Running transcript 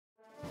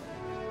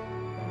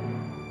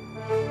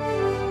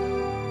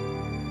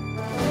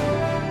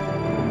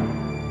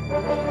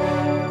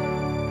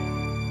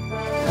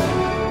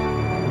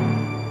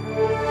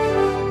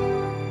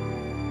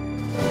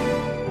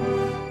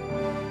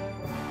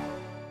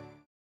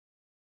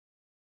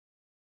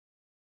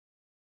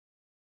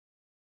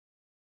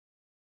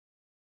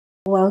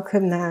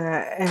Welcome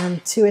now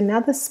to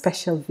another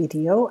special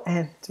video,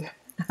 and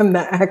I'm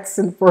not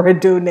asking for a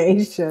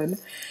donation.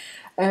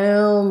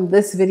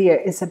 This video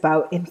is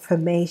about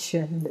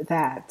information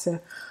that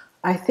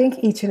I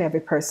think each and every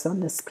person on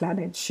this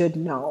planet should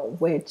know,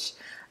 which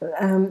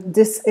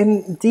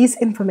these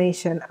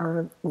information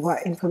are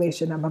what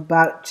information I'm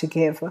about to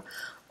give,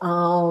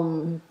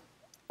 was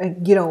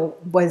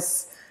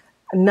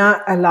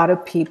not a lot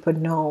of people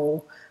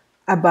know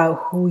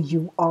about who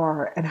you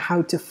are and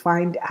how to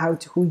find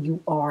out who you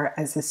are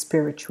as a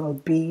spiritual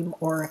being,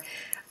 or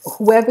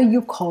whoever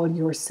you call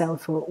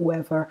yourself, or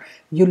whoever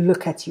you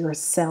look at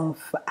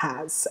yourself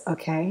as.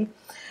 Okay.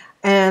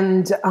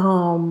 And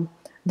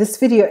this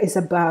video is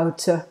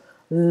about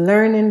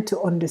learning to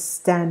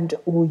understand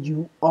who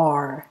you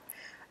are.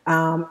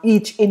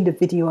 Each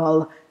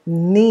individual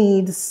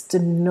needs to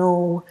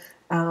know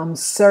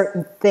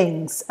certain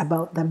things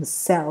about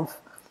themselves.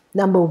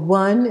 Number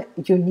one,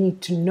 you need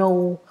to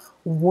know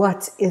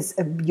what is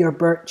your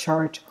birth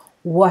chart.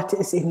 What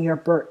is in your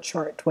birth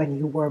chart when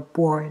you were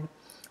born?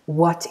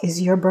 What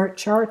is your birth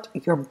chart?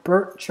 Your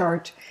birth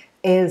chart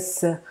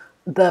is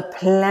the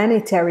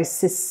planetary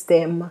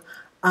system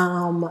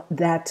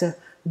that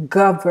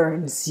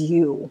governs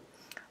you.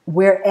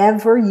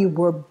 Wherever you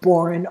were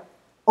born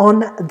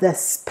on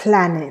this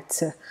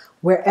planet,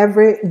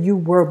 wherever you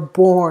were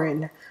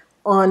born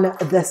on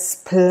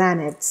this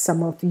planet,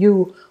 some of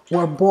you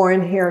were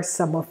born here,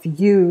 some of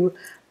you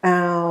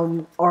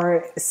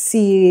or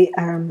see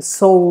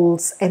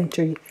souls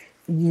enter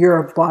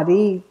your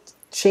body,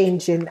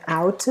 changing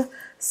out.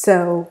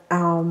 So,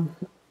 and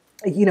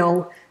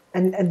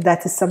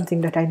that is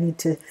something that I need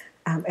to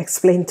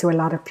explain to a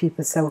lot of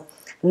people. So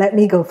let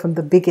me go from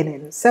the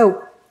beginning.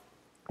 So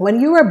when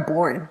you were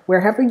born,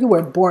 wherever you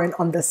were born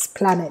on this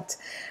planet,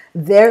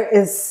 there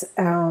is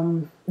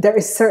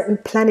certain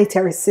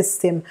planetary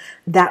system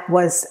that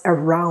was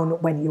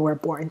around when you were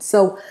born.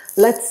 So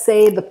let's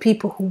say the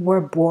people who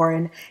were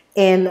born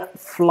in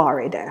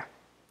Florida.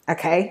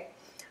 Okay.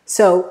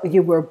 So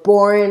you were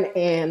born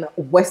in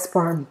West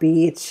Palm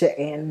Beach,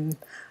 in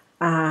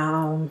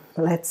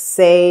let's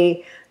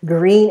say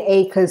Green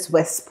Acres,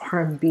 West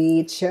Palm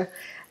Beach,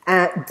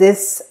 at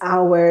this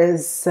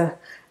hours,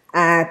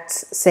 at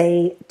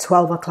say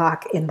 12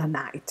 o'clock in the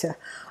night.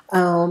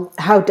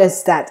 How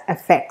does that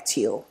affect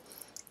you?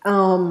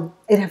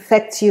 It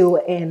affects you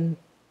in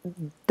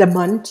the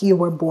month you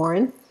were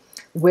born.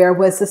 Where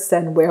was the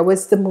sun? Where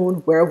was the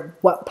moon?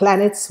 What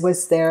planets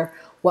was there?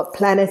 What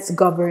planets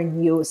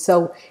govern you?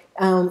 So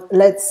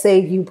let's say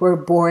you were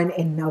born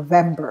in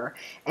November,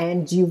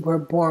 and you were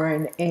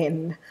born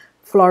in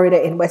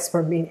Florida, in West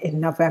Virginia, in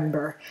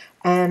November,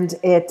 and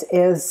it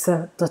is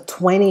the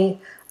 20.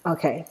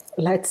 Okay,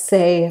 let's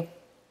say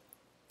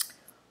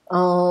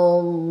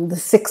the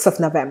 6th of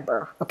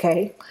November.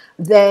 Okay,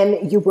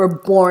 then you were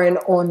born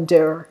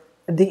under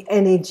the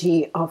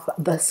energy of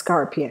the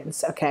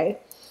Scorpions. Okay,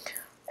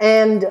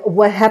 and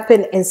what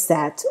happened is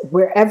that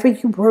wherever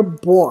you were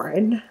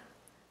born,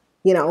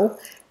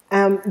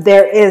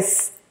 there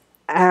is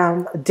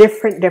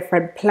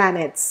different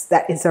planets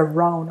that is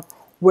around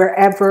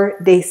wherever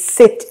they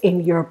sit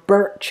in your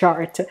birth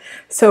chart.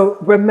 So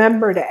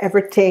remember that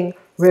everything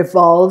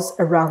revolves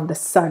around the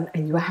sun,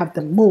 and you have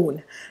the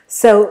moon.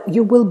 So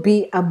you will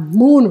be a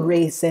moon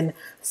raising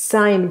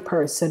sign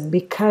person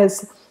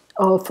because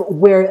of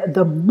where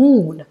the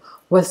moon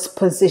was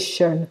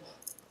positioned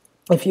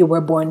if you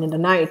were born in the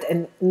night.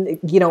 And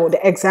the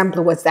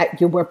example was that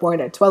you were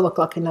born at 12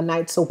 o'clock in the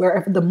night. So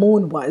wherever the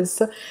moon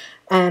was,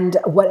 and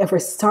whatever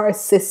star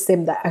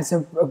system that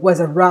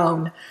was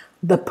around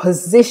the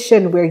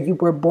position where you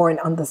were born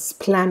on this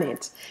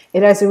planet, it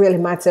doesn't really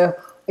matter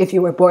if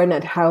you were born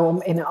at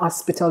home, in a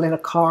hospital, in a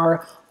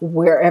car,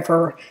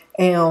 wherever.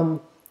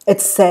 It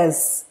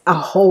says a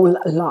whole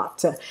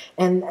lot.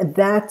 And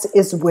that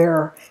is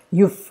where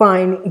you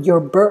find your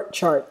birth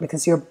chart,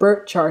 because your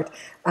birth chart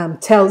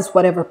tells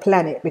whatever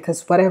planet,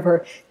 because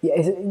whatever,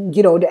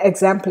 the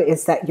example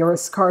is that you're a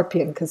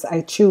Scorpion, because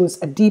I choose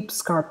a deep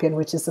Scorpion,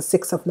 which is the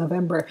 6th of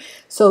November.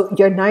 So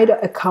you're neither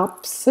a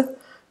Cups,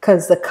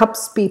 because the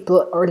Cups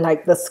people are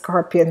like the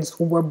Scorpions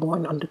who were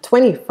born on the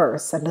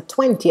 21st and the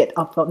 20th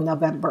of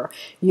November.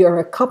 You're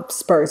a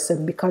Cups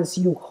person because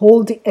you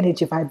hold the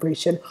energy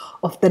vibration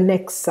of the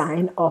next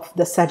sign of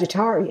the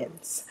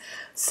Sagittarians.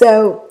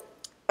 So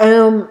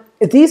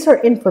these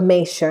are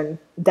information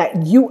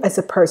that you as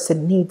a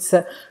person needs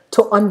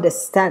to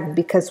understand,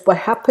 because what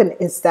happened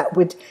is that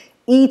with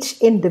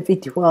each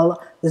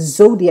individual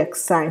zodiac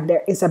sign,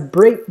 there is a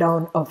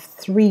breakdown of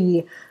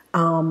three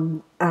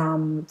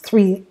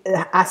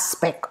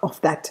aspect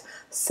of that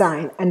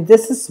sign. And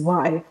this is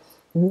why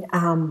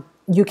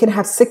you can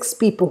have 6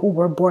 people who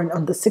were born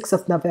on the 6th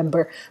of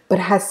November, but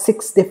has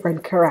 6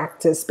 different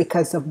characters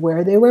because of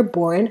where they were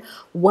born,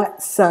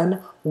 what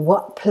sun,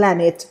 what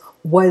planet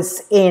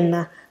was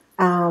in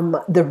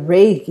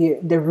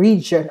the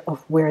region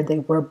of where they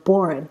were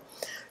born.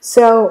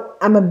 So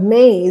I'm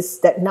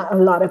amazed that not a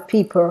lot of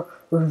people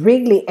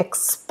really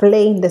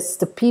explain this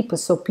to people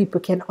so people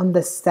can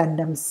understand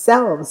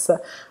themselves,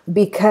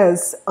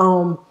 because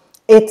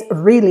it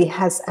really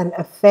has an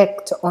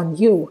effect on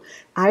you.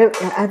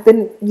 I've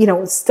been,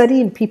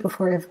 studying people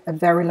for a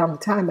very long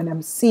time, and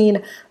I'm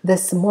seeing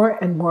this more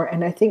and more.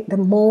 And I think the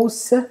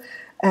most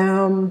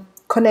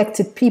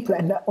connected people,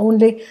 and the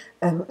only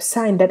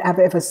sign that I've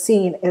ever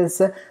seen, is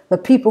the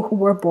people who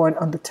were born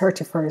on the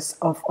 31st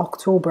of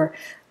October.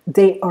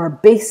 They are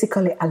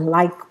basically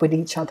alike with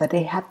each other.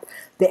 They have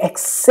the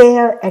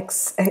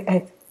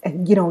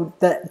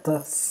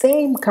the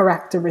same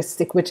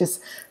characteristic, which is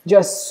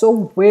just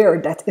so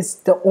weird. That is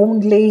the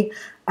only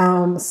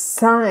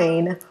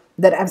sign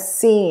that I've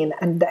seen,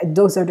 and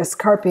those are the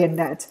Scorpion,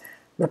 that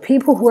the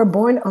people who are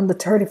born on the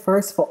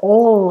 31st, for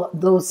all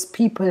those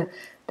people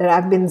that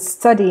I've been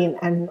studying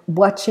and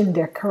watching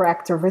their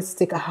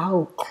characteristic,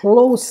 how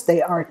close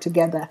they are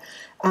together,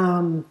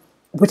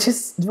 which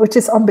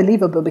is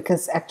unbelievable,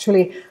 because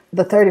actually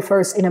the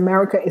 31st in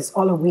America is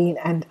Halloween,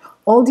 and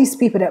all these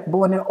people that were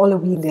born on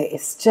Halloween Day,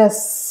 is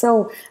just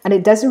so, and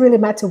it doesn't really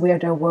matter where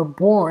they were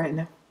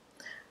born.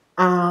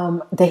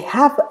 They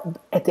have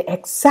the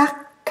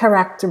exact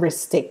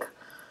characteristic.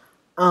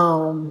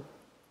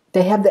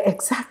 They have the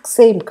exact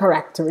same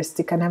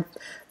characteristic, and I've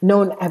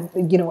known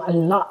a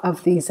lot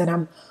of these,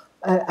 and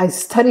I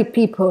study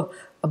people,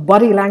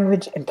 body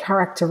language and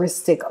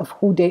characteristic of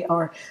who they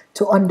are,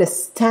 to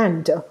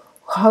understand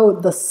how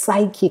the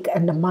psychic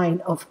and the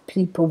mind of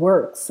people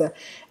works,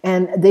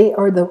 and they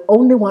are the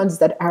only ones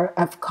that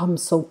have come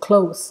so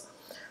close.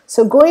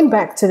 So going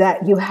back to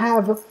that, you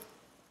have,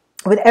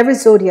 with every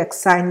zodiac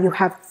sign, you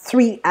have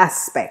 3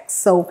 aspects.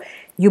 So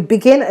you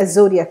begin a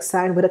zodiac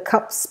sign with a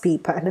Cups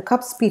people, and the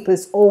Cups people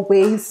is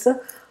always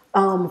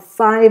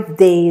 5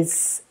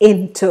 days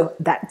into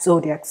that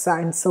zodiac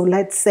sign. So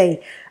let's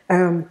say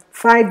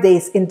 5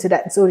 days into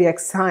that zodiac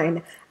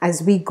sign,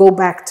 as we go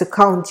back to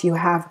count, you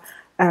have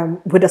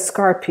with a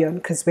Scorpion,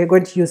 because we're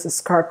going to use the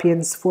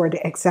Scorpions for the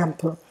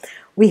example.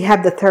 We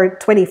have the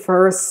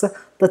 21st,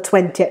 the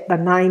 20th, the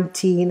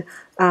 19th,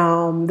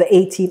 the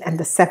 18th, and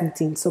the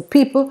 17th. So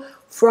people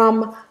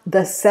from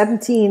the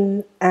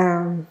 17th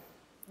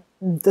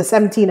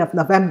of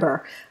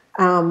November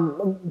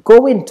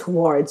going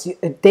towards,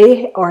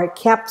 they are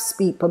Caps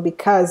people,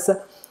 because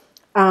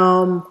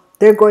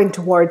they're going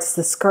towards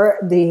the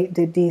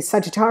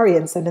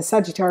Sagittarians, and the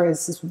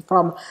Sagittarius is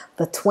from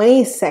the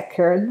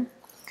 22nd,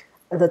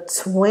 the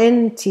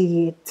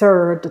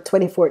 23rd, the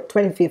 24th,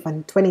 25th,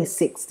 and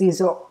 26th.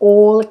 These are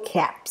all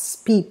Caps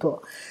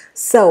people.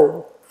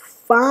 So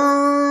 5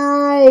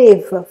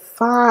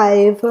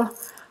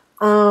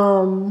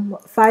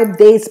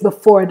 days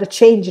before the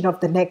changing of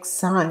the next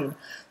sign.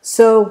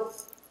 So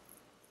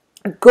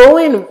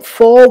going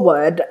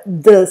forward,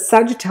 the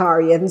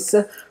Sagittarians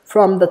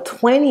from the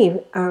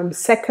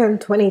 22nd,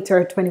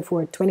 23rd,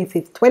 24th,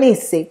 25th,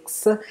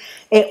 26th,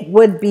 it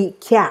would be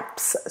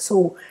Caps.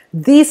 So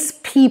these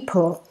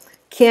people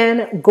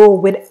can go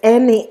with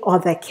any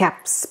other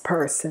Caps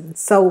person.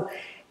 So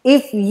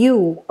if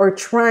you are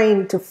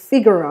trying to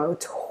figure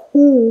out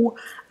who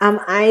am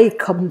I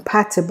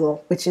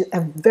compatible, which is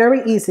a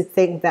very easy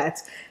thing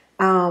that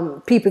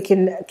people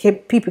can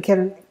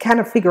kind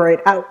of figure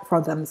it out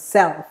for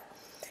themselves.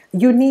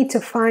 You need to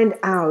find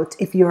out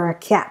if you're a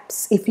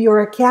Caps. If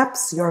you're a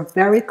Caps, you're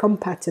very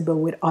compatible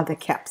with other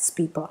Caps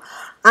people.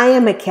 I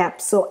am a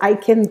Caps, so I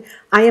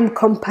am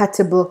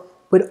compatible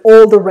with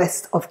all the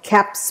rest of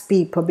Caps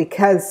people,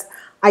 because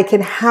I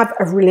can have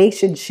a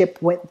relationship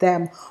with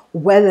them,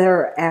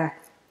 whether a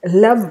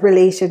love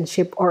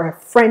relationship or a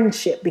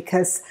friendship,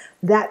 because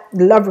that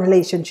love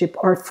relationship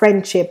or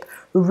friendship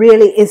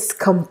really is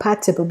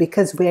compatible,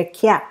 because we're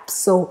Caps.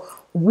 So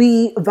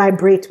we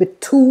vibrate with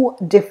 2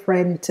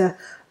 different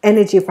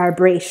energy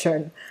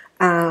vibration,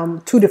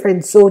 2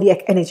 different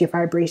zodiac energy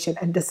vibration,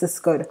 and this is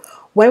good.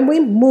 When we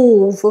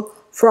move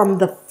from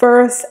the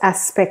first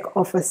aspect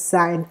of a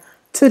sign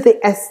to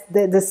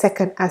the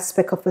second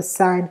aspect of a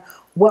sign,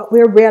 what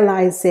we're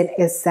realizing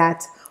is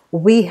that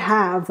we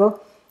have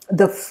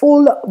the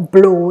full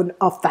blown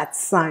of that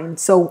sign.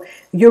 So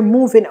you're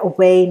moving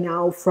away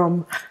now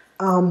from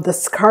the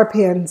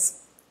Scorpions,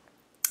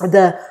 to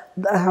the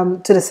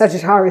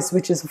Sagittarius,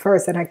 which is the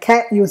first, and I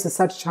can't use the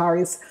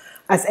Sagittarius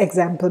as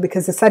example,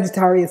 because the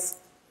Sagittarius,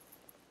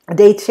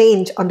 they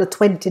change on the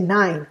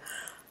 29th,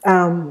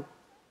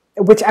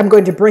 which I'm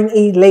going to bring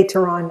in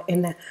later on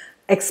in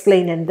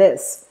explaining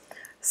this.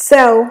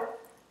 So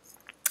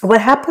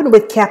what happened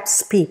with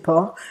Caps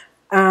people,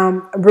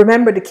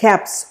 remember the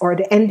Caps are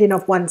the ending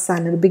of one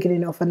sign and the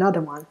beginning of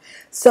another one.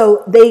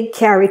 So they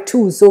carry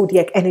 2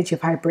 zodiac energy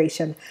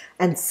vibration,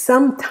 and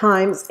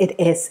sometimes it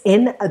is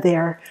in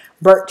their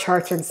birth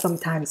chart and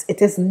sometimes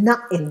it is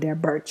not in their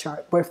birth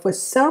chart. But for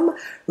some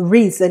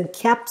reason,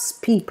 Caps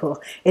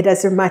people, it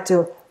doesn't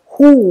matter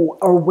who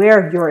or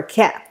where you're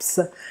Caps,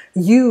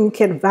 you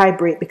can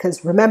vibrate,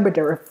 because remember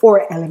there are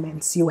 4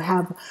 elements. You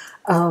have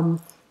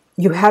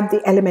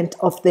the element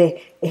of the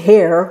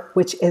air,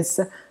 which is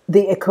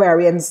the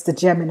Aquarians, the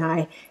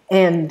Gemini,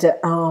 and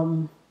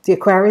the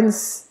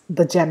Aquarians,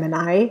 the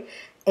Gemini,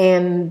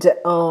 and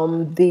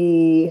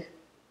the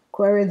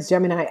Aquarians,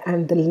 Gemini,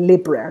 and the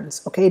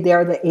Librans. Okay, they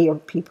are the air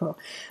people.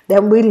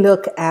 Then we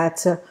look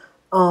at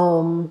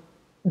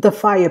the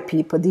fire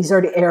people. These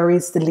are the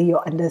Aries, the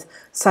Leo, and the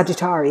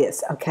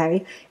Sagittarius.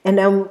 Okay, and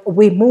then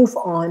we move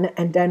on,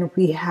 and then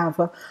we have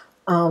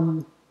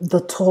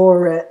the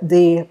Taurus,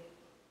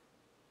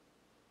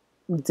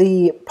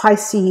 the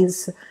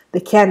Pisces,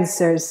 the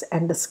Cancers,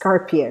 and the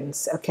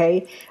Scorpions.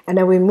 Okay, and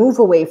then we move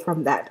away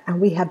from that,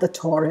 and we have the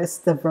Taurus,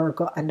 the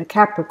Virgo, and the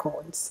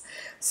Capricorns.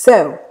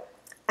 So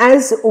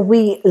as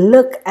we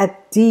look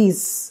at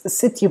these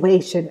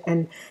situations,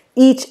 and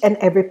each and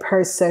every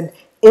person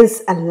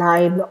is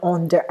aligned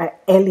under an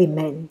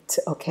element.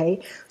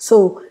 Okay,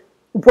 so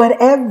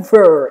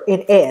whatever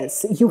it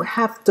is, you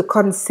have to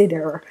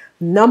consider,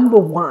 number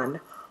one,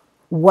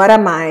 what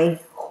am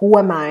I, who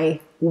am I,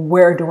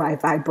 where do I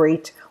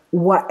vibrate,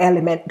 what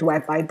element do I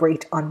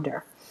vibrate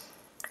under?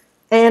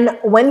 And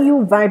when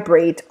you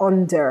vibrate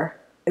under,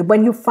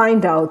 when you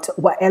find out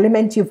what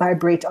element you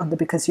vibrate under,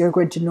 because you're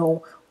going to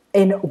know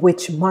in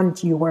which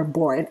month you were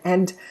born.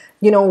 And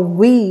you know,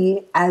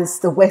 we as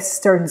the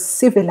Western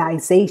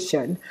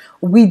civilization,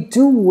 we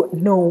do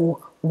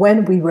know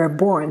when we were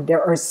born.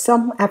 There are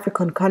some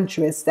African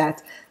countries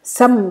that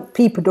some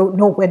people don't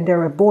know when they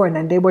were born,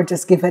 and they were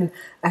just given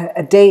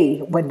a day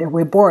when they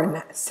were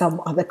born.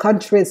 Some other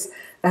countries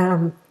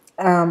do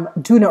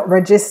not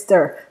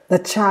register the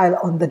child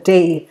on the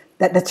day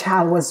that the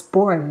child was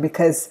born,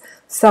 because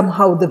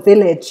somehow the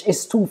village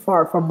is too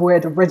far from where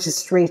the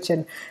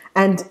registration.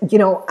 And you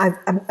know,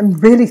 I'm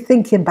really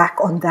thinking back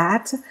on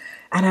that,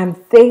 and I'm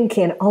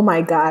thinking, oh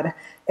my God,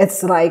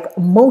 it's like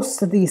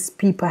most of these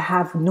people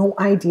have no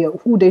idea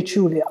who they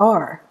truly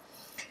are,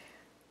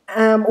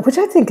 which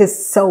I think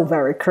is so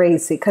very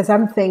crazy. Because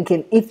I'm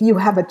thinking, if you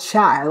have a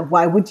child,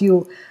 why would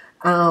you,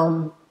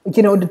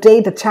 you know, the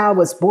day the child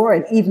was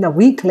born, even a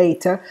week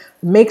later,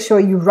 make sure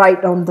you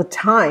write down the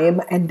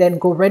time and then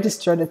go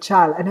register the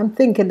child? And I'm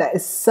thinking that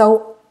is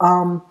so,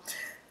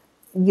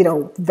 you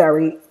know,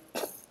 very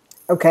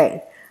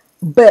okay.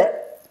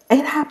 But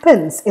it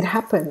happens. It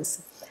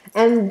happens.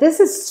 And this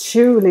is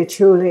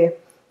truly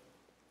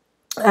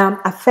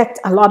affect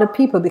a lot of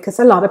people, because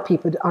a lot of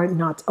people are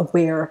not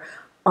aware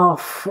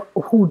of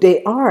who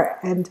they are.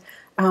 And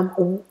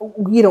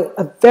you know,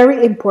 a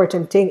very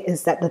important thing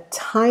is that the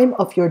time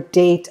of your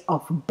date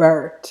of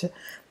birth,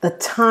 the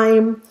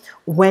time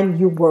when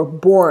you were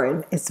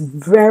born, is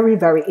very,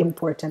 very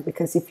important.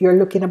 Because if you're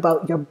looking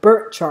about your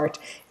birth chart,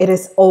 it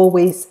is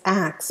always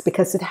asked,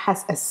 because it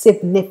has a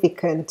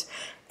significant,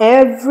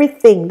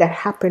 everything that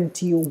happened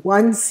to you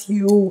once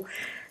you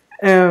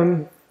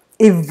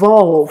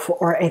evolve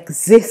or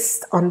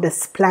exist on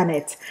this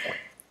planet,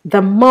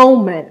 the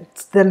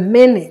moment, the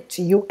minute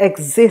you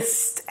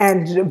exist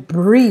and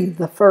breathe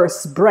the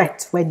first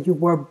breath when you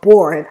were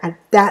born, at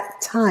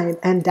that time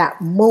and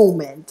that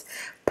moment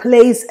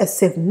plays a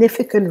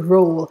significant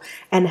role,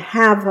 and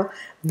have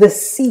the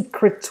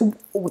secret to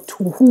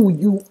who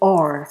you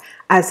are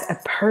as a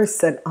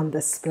person on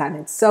this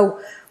planet. So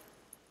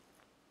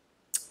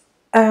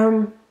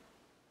I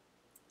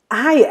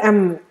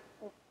am,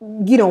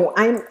 you know,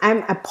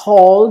 I'm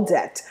appalled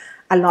that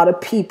a lot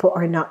of people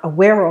are not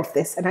aware of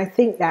this. And I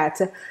think that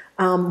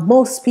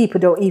most people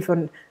don't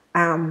even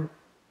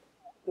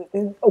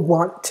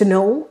want to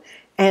know.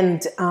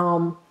 And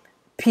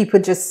people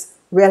just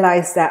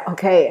realize that,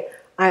 okay,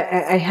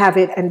 I have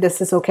it and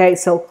this is okay.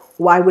 So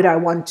why would I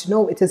want to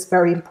know? It is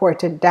very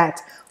important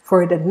that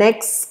for the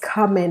next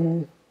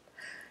coming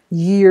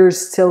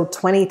years till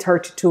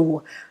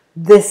 2032,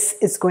 this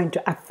is going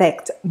to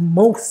affect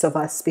most of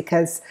us,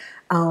 because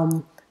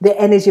the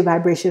energy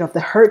vibration of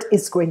the heart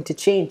is going to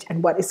change.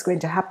 And what is going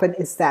to happen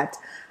is that,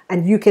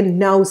 and you can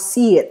now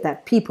see it,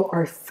 that people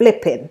are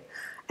flipping.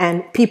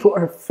 And people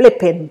are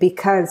flipping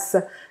because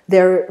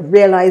they're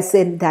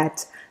realizing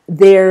that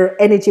their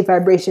energy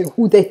vibration,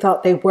 who they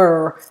thought they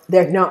were,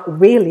 they're not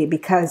really,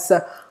 because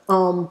the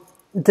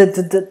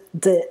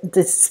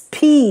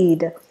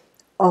speed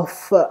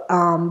of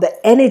the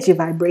energy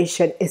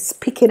vibration is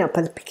picking up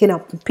and picking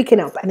up and picking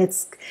up, and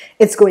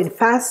it's going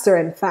faster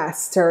and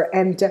faster.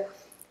 And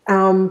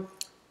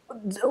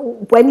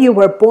when you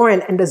were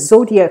born, and the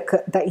zodiac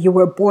that you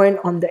were born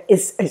under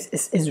is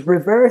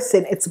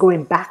reversing, it's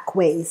going back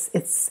ways.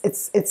 It's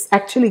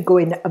actually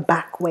going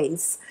back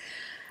ways.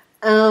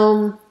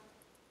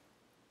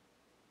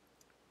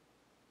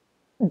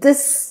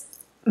 This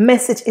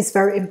message is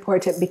very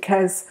important,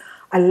 because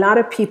a lot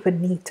of people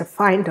need to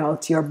find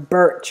out your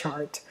birth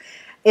chart.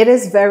 It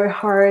is very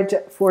hard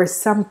for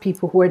some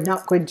people who are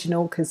not going to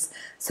know, because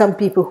some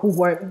people who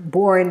weren't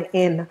born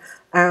in,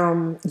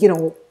 you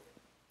know,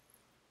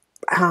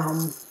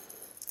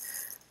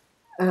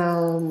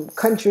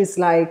 countries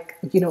like,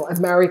 you know,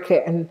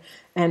 America and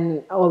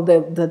all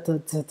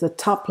the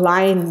top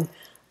line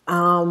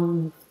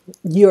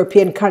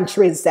European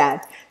countries,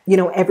 that, you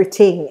know,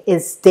 everything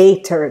is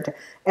dated,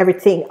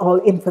 everything, all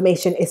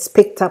information is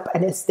picked up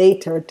and is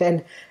dated,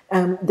 and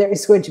there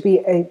is going to be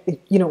a,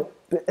 you know,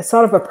 a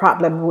sort of a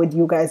problem with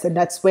you guys. And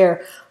that's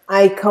where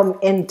I come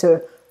in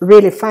to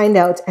really find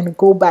out and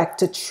go back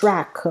to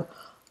track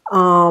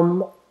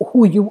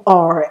who you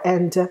are,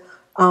 and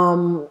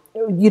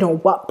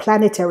what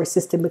planetary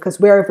system, because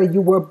wherever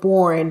you were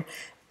born,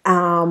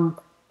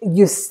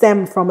 you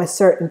stem from a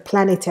certain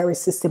planetary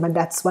system, and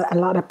that's what a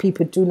lot of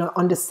people do not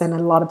understand,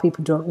 and a lot of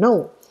people don't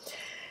know.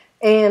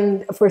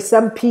 And for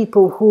some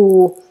people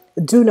who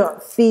do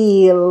not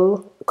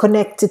feel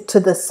connected to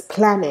this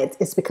planet,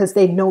 it's because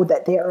they know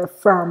that they are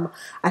from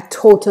a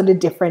totally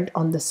different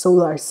on the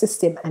solar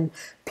system. And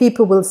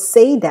people will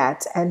say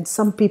that, and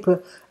some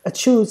people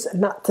choose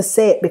not to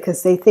say it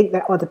because they think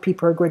that other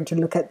people are going to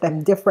look at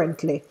them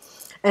differently.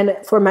 And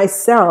for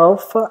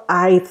myself,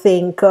 I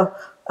think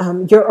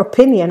your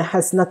opinion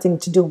has nothing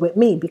to do with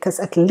me, because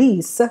at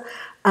least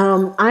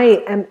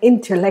I am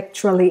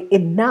intellectually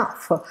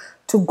enough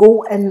to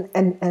go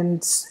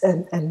and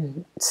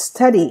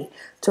study,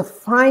 to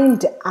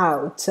find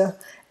out,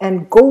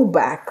 and go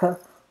back,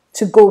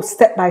 to go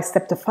step by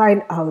step to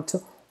find out,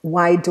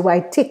 why do I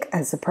tick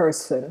as a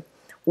person?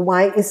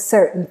 Why is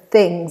certain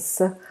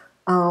things,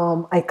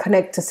 I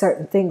connect to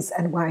certain things,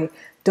 and why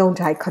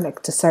don't I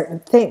connect to certain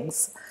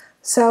things?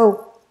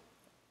 So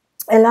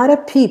a lot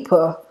of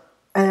people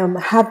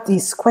have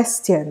these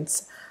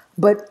questions,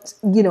 but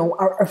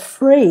are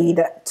afraid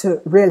to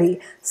really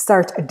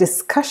start a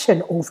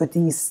discussion over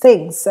these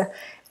things.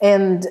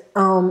 And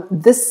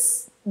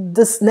this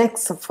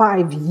next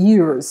 5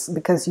 years,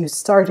 because you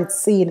started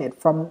seeing it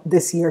from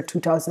this year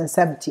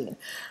 2017,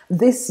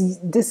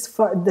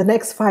 the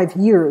next 5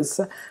 years,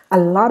 a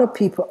lot of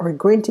people are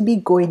going to be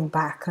going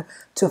back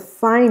to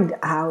find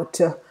out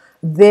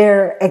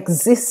their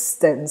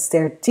existence,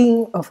 their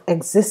thing of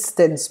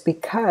existence,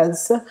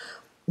 because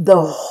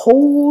the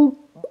whole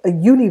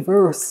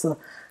universe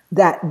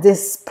that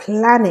this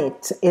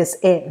planet is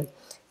in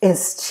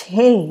is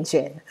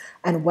changing,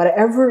 and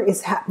whatever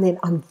is happening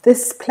on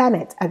this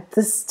planet at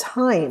this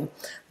time,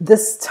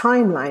 this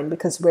timeline,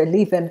 because we're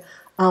leaving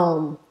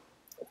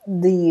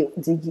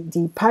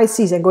the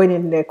Pisces and going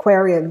in the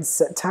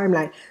Aquarians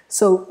timeline.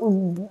 So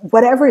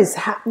whatever is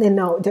happening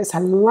now, there's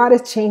a lot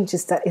of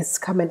changes that is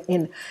coming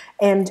in,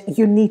 and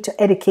you need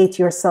to educate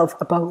yourself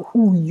about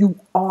who you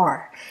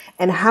are.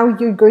 And how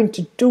you're going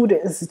to do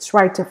this is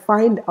try to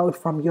find out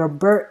from your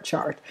birth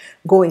chart.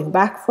 Going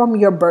back from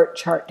your birth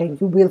chart, then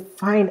you will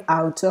find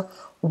out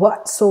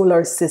what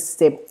solar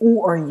system,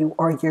 who are you,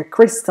 or your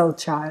crystal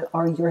child,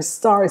 or your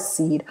star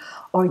seed,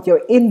 or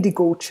your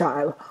indigo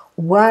child.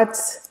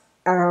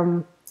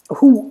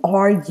 Who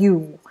are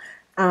you,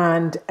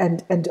 and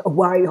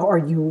why are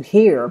you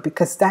here?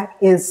 Because that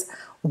is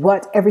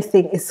what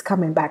everything is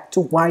coming back to.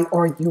 Why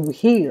are you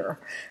here?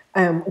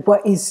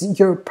 What is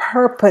your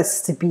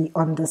purpose to be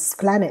on this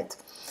planet?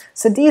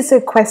 So these are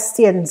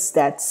questions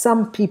that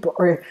some people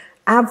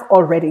have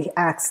already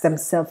asked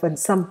themselves, and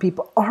some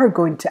people are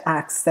going to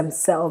ask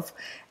themselves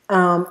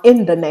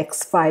in the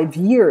next 5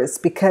 years,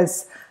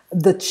 because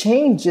the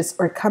changes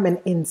are coming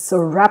in so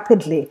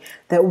rapidly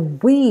that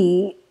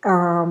we,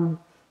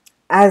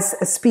 as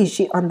a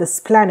species on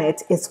this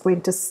planet, is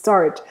going to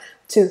start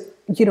to,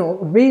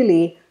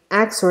 really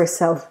ask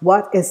ourselves,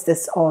 what is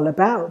this all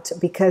about?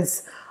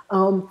 Because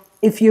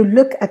if you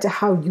look at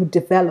how you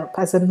develop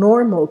as a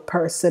normal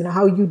person,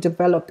 how you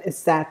develop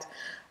is that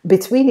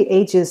between the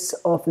ages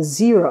of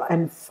 0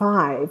 and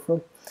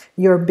 5,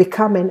 you're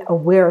becoming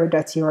aware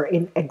that you're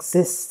in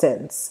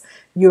existence.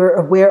 You're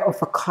aware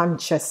of a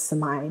conscious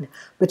mind.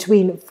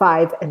 Between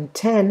 5 and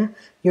 10,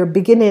 you're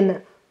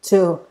beginning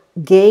to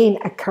gain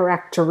a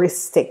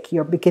characteristic.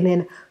 You're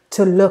beginning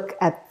to look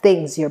at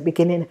things. You're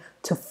beginning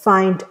to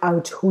find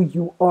out who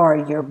you are.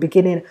 You're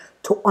beginning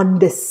to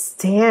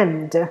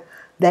understand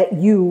that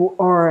you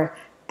are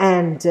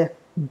a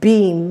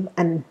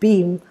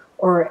being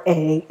or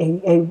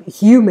a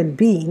human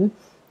being.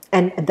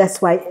 And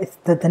that's why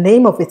the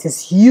name of it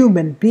is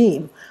human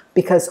being,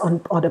 because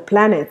on other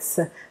planets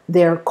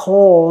they're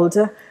called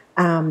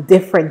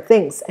different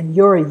things, and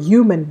you're a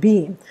human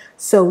being.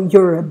 So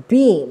you're a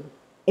being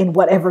in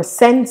whatever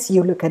sense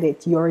you look at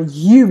it. You're a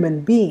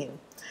human being.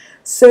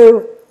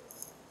 So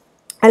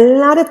a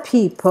lot of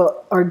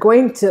people are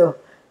going to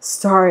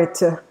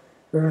start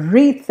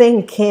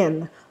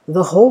rethinking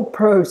the whole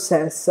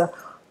process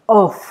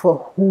of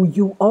who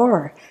you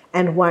are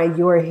and why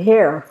you're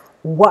here.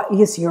 What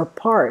is your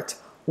part?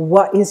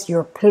 What is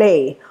your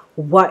play?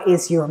 What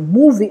is your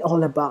movie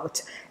all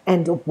about?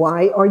 And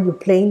why are you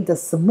playing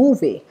this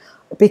movie?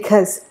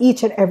 Because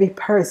each and every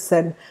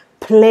person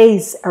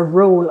plays a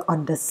role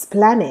on this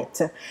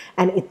planet,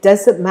 and it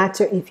doesn't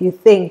matter if you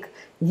think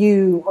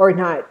you are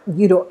not,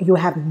 you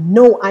have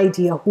no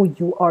idea who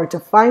you are. To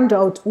find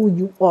out who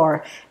you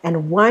are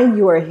and why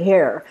you are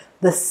here,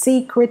 the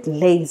secret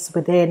lays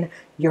within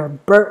your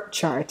birth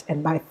chart,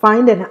 and by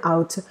finding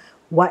out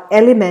what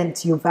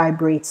element you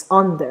vibrate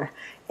under,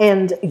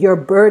 and your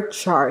birth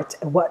chart,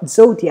 what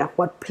zodiac,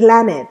 what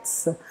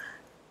planets,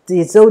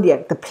 the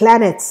zodiac, the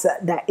planets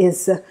that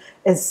is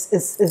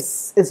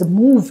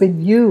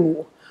moving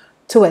you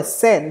to a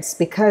sense.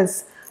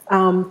 Because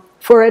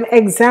for an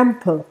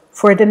example,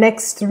 for the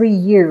next 3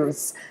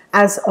 years,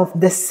 as of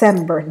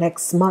December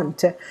next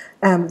month,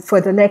 for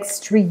the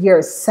next 3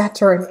 years,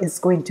 Saturn is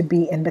going to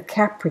be in the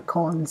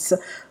Capricorns.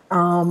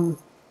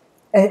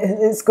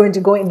 It's going to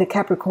go in the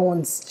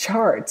Capricorn's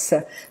charts.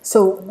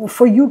 So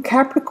for you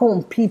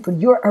Capricorn people,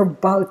 you're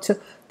about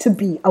to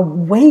be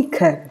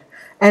awakened.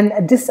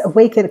 And this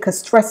awakened,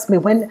 because trust me,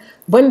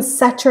 when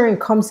Saturn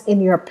comes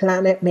in your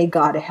planet, may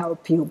God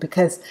help you,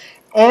 because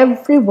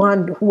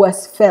everyone who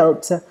has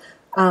felt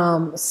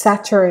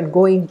Saturn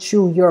going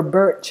through your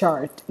birth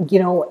chart, you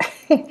know,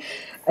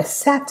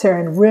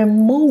 Saturn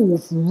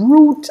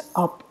root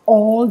up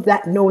all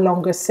that no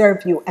longer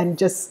serve you, and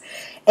just,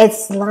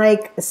 it's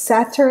like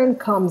Saturn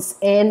comes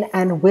in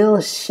and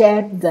will just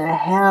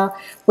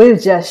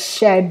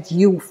shed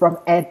you from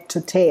head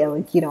to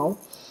tail, you know.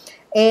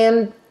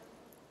 And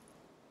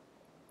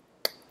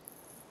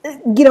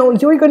you know,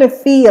 you're going to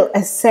feel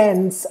a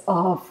sense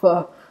of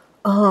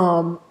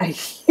a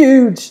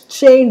huge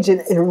change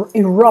in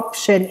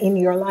eruption in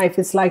your life.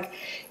 It's like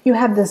you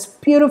have this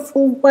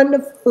beautiful,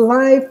 wonderful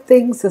life.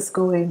 Things is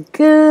going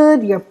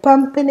good. You're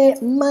pumping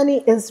it.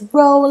 Money is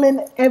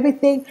rolling,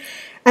 everything.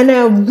 And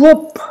then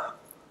whoop,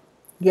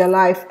 your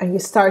life, and you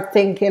start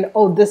thinking,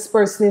 oh, this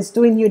person is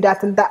doing you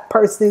that, and that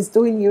person is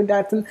doing you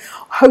that, and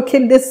how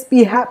can this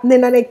be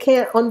happening? And I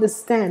can't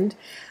understand,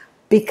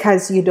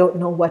 because you don't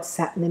know what's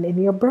happening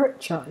in your birth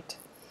chart.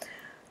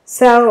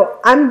 So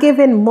I'm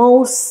giving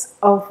most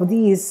of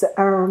these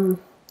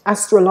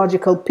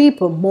astrological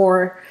people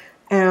more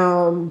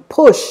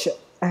push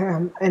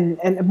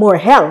and more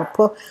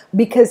help,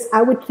 because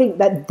I would think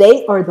that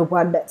they are the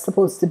one that's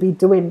supposed to be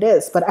doing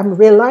this. But I'm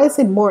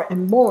realizing more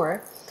and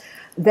more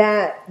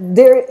that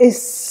there is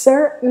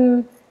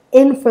certain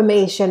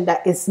information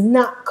that is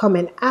not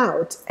coming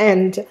out.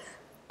 And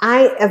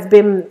I have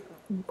been,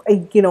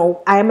 you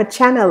know, I am a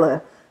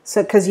channeler.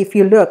 So, because if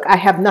you look, I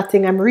have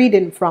nothing I'm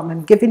reading from.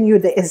 I'm giving you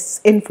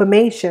this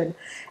information,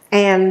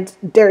 and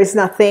there is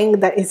nothing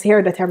that is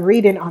here that I'm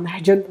reading on. I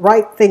just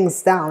write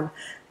things down,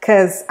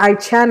 because I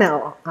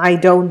channel. I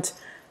don't,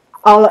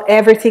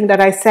 everything that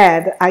I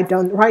said, I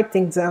don't write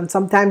things down.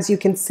 Sometimes you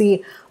can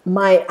see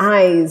my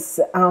eyes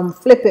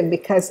flipping,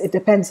 because it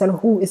depends on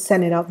who is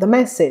sending out the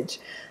message.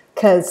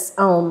 Because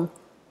I'm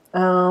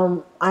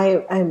a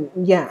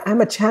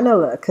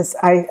channeler, because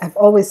I've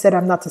always said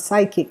I'm not a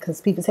psychic,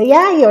 because people say,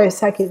 yeah, you're a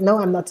psychic. No,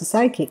 I'm not a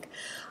psychic.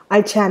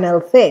 I channel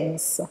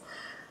things.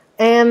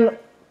 And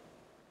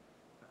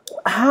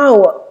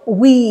how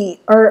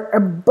we are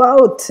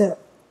about,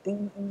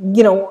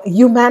 you know,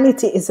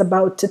 humanity is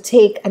about to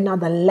take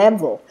another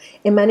level.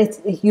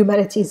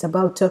 Humanity is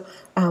about to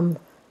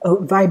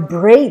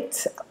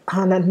vibrate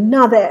on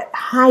another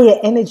higher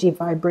energy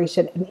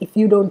vibration. And if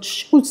you don't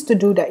choose to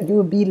do that, you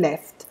will be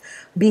left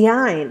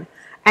behind.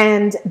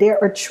 And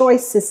there are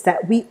choices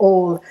that we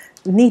all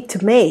need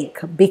to make,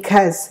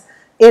 because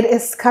it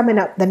is coming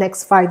up the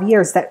next 5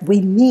 years that we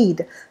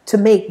need to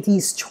make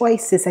these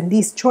choices. And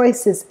these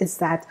choices is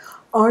that,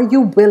 are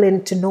you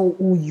willing to know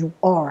who you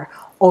are?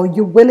 Are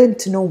you willing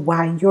to know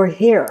why you're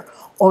here?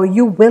 Are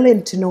you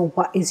willing to know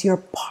what is your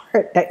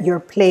part that you're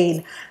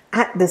playing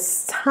at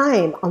this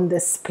time on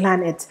this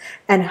planet,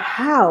 and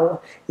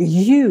how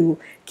you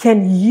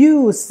can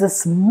use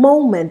this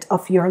moment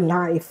of your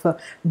life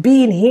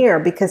being here?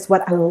 Because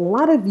what a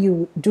lot of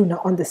you do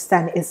not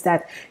understand is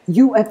that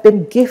you have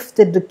been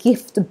gifted the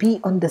gift to be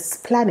on this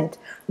planet.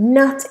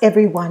 Not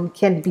everyone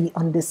can be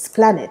on this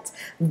planet.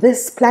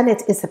 This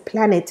planet is a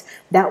planet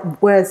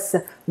that was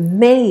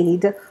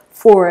made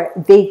for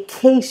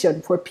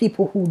vacation, for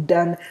people who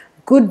done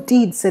good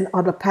deeds in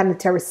other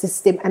planetary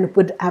system and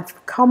would have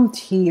come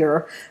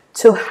here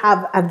to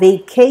have a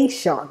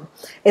vacation.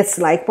 It's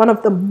like one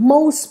of the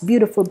most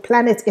beautiful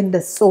planets in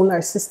the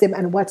solar system,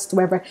 and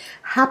whatsoever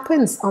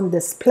happens on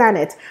this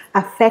planet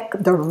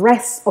affect the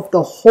rest of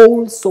the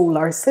whole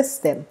solar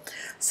system.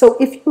 So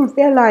if you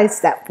realize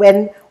that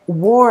when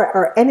war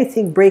or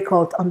anything break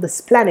out on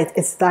this planet,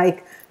 it's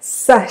like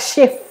a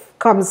shift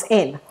comes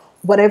in.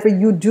 Whatever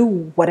you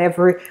do,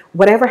 whatever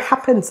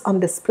happens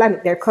on this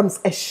planet, there comes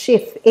a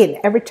shift in.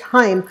 Every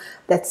time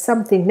that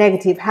something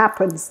negative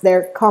happens,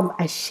 there come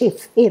a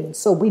shift in.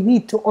 So we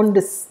need to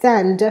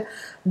understand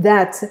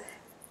that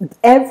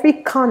every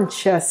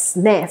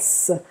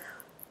consciousness,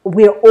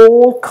 we're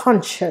all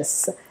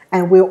conscious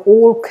and we're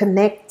all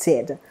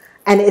connected.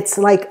 And it's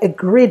like a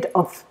grid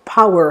of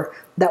power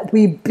that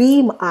we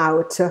beam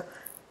out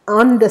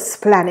on this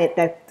planet,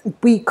 that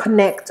we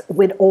connect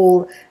with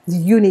all the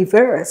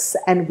universe,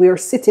 and we're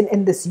sitting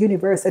in this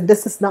universe. And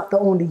this is not the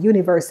only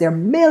universe. There are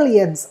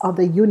millions of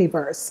the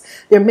universe.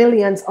 There are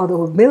millions of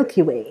the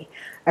Milky Way.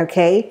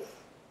 Okay.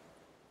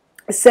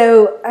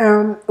 So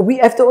we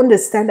have to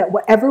understand that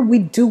whatever we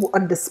do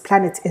on this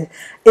planet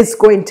is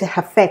going to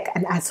affect,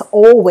 and as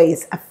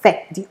always,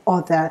 affect the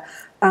other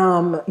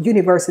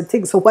universe and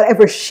things. So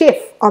whatever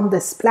shift on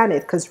this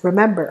planet, because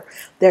remember,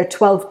 there are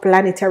 12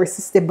 planetary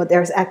systems, but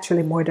there's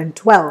actually more than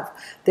 12.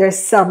 There's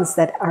some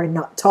that are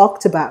not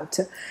talked about,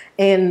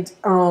 and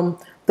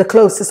the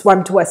closest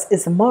one to us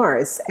is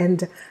Mars.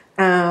 And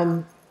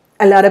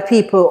a lot of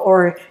people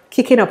are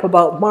kicking up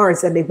about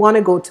Mars, and they want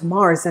to go to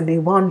Mars, and they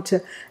want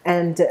to,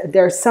 and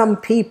there are some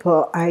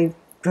people I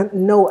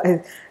know,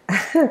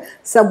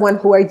 someone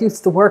who I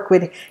used to work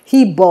with,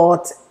 he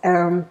bought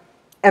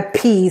a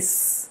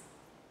piece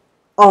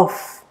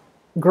of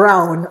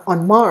ground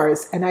on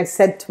Mars. And I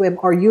said to him,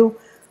 are you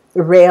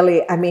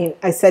really, I mean,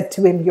 I said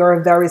to him, you're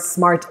a very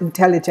smart,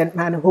 intelligent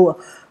man, who,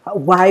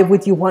 why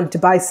would you want to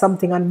buy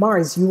something on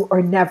Mars? You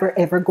are never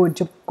ever going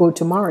to go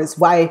to Mars.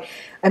 Why?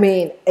 I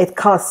mean, it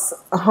costs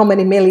how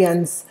many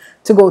millions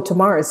to go to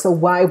Mars, so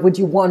why would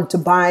you want to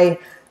buy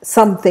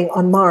something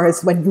on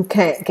Mars when you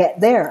can't get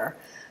there?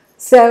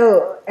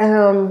 So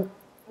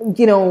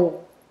you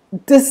know,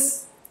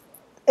 this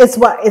is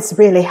what is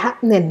really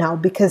happening now,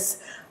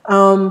 because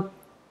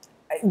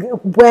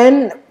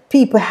when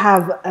people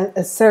have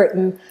a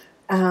certain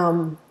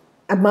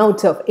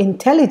amount of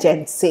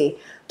intelligence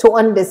to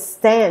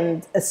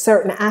understand a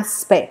certain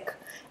aspect,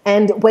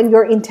 and when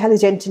you're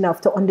intelligent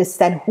enough to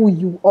understand who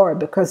you are,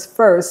 because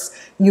first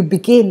you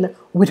begin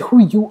with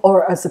who you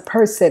are as a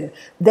person,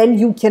 then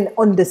you can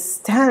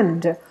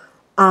understand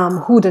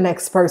who the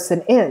next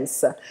person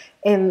is,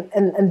 and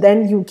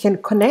then you can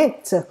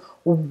connect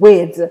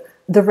with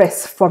the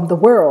rest from the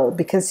world,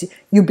 because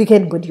you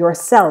begin with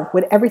yourself.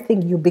 With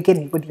everything, you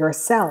begin with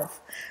yourself,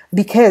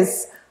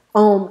 because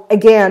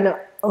again,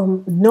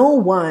 no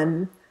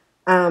one,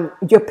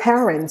 your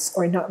parents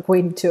are not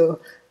going to,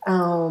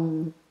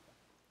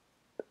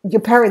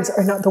 your parents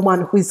are not the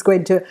one who is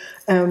going to,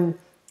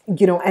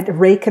 you know, at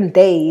Reckon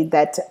Day,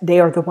 that they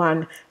are the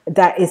one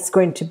that is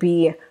going to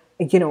be,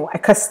 you know,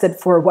 accosted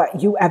for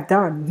what you have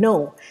done.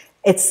 No,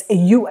 it's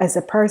you as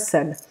a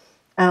person.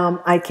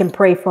 I can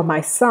pray for my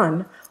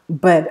son,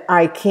 but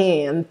I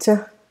can't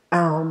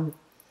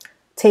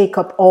take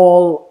up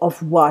all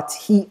of what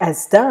he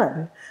has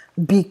done,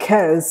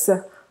 because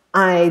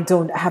I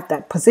don't have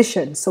that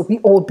position. So we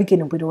all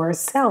begin with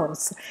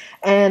ourselves,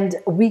 and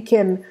we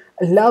can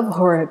love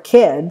our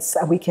kids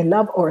and we can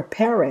love our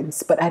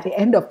parents, but at the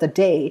end of the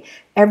day,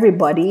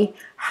 everybody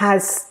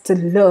has to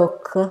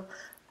look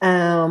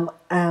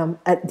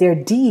at their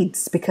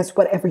deeds, because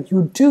whatever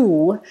you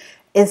do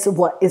is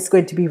what is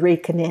going to be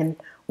reckoned in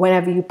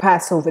whenever you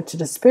pass over to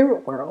the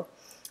spirit world,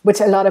 which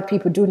a lot of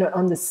people do not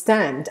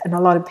understand, and a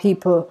lot of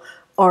people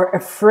are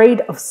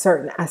afraid of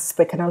certain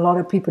aspect, and a lot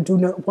of people do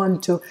not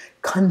want to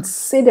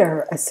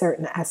consider a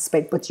certain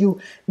aspect. But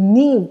you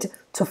need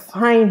to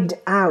find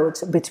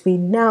out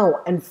between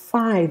now and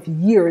 5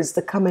 years,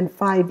 the coming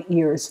 5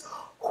 years,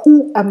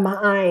 who am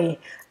I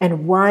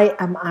and why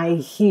am I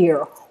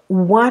here?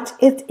 What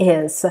it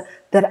is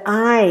that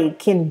I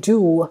can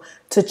do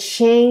to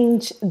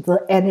change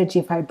the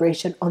energy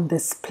vibration on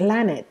this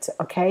planet,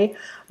 okay?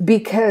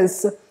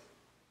 Because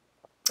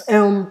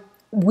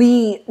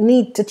we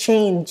need to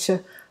change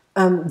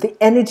the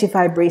energy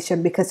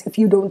vibration, because if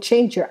you don't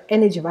change your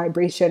energy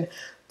vibration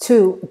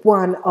to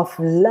one of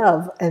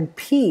love and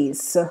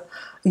peace,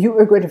 you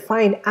are going to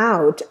find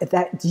out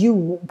that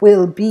you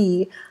will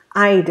be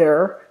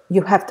either,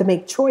 you have to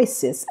make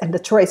choices, and the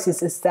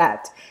choices is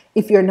that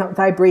if you're not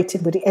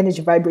vibrating with the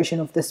energy vibration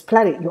of this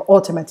planet, you're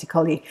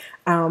automatically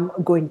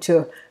going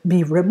to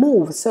be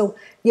removed. So,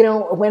 you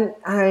know, when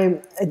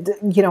I've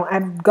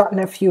gotten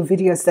a few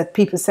videos that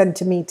people send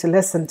to me to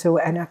listen to,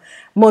 and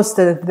most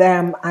of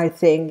them, I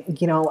think,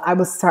 you know, I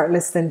will start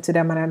listening to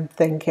them, and I'm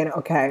thinking,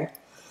 okay,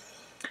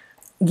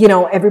 you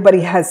know,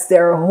 everybody has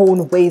their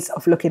own ways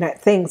of looking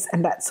at things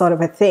and that sort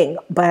of a thing.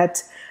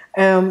 But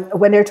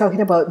when they're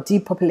talking about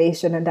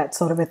depopulation and that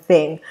sort of a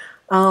thing,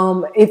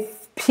 if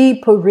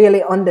people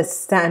really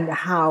understand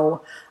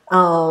how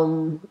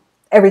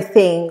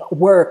everything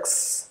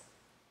works,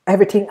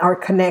 everything are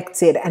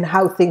connected, and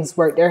how things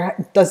work, there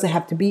doesn't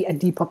have to be a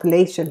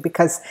depopulation,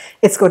 because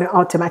it's going to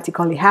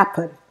automatically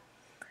happen,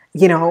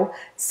 you know.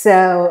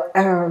 So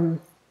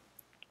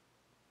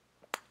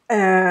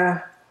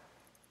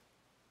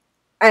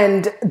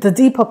and the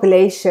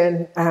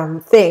depopulation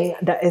thing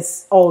that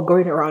is all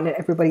going around, and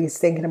everybody's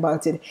thinking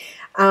about it,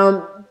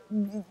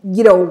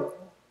 you know,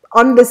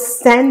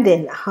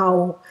 understanding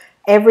how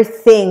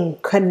everything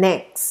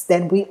connects,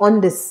 then we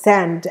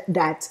understand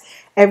that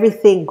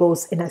everything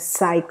goes in a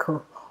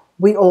cycle.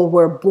 We all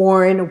were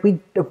born,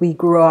 we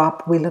grow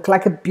up, we look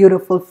like a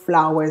beautiful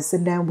flowers,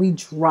 and then we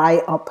dry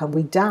up and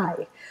we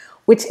die,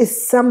 which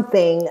is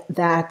something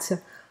that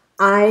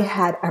I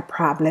had a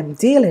problem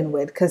dealing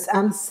with, because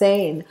I'm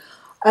saying,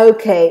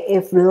 okay,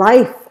 if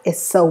life is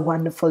so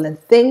wonderful and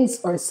things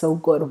are so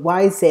good,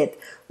 why is it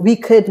we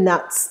could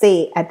not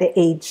stay at the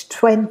age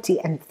 20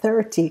 and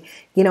 30,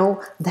 you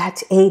know,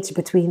 that age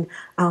between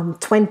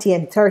 20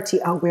 and 30,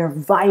 we're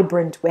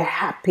vibrant, we're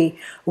happy,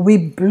 we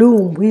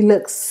bloom, we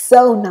look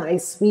so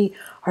nice, we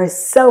are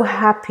so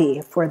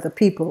happy for the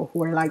people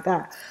who are like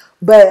that.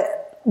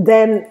 But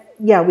then,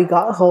 yeah, we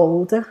got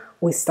old,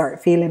 we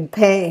start feeling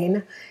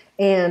pain,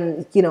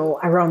 and, you know,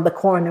 around the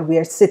corner we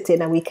are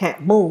sitting and we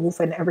can't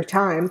move. And every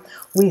time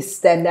we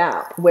stand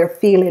up, we're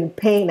feeling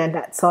pain and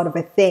that sort of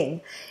a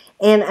thing.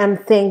 And I'm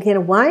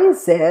thinking, why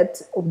is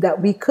it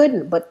that we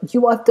couldn't? But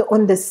you have to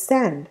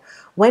understand,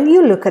 When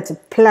you look at a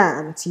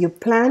plant, you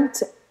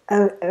plant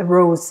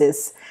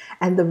roses,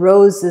 and the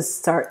roses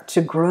start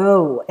to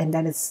grow, and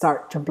then it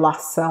start to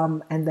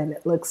blossom, and then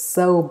it looks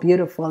so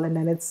beautiful, and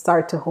then it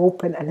start to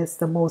open, and it's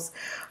the most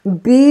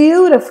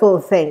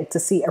beautiful thing to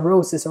see a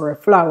roses or a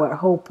flower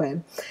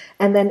open,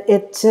 and then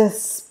it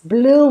just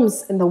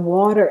blooms in the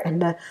water,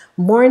 and the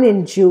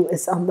morning dew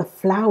is on the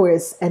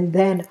flowers, and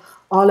then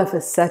all of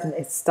a sudden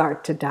it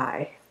start to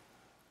die.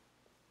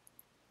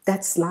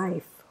 That's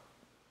life.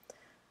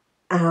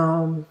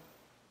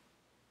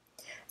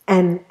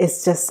 And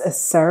it's just a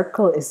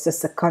circle, it's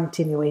just a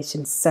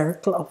continuation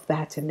circle of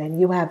that. And then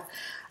you have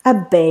a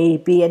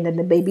baby, and then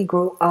the baby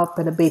grow up,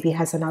 and the baby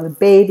has another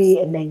baby,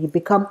 and then you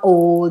become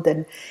old,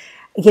 and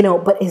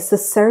but it's a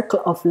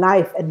circle of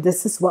life. And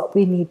this is what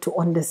we need to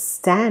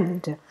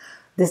understand.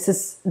 This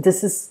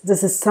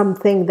is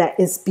something that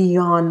is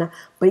beyond,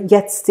 but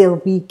yet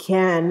still we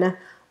can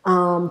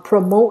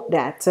promote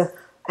that,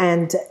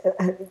 and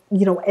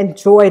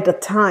enjoy the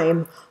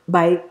time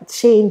by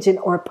changing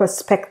our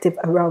perspective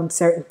around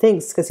certain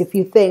things. Because if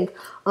you think,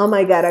 oh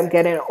my God, I'm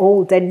getting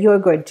old, then you're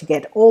going to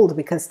get old,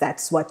 because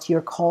that's what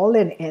you're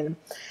calling in.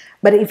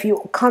 But if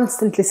you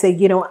constantly say,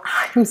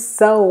 I'm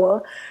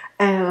so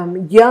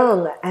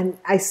young, and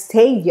I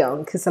stay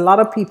young, because a lot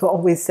of people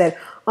always said,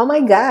 oh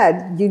my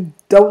God, you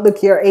don't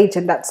look your age,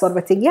 and that sort of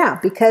a thing. Yeah,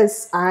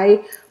 because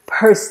I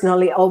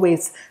personally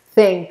always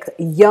think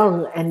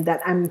young, and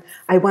that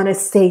I want to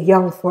stay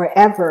young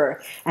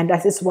forever, and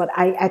that is what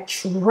I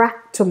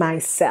attract to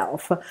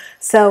myself.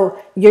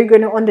 So you're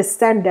going to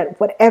understand that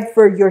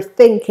whatever you're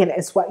thinking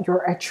is what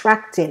you're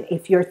attracting.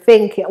 If you're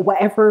thinking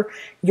whatever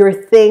you're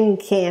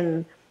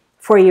thinking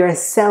for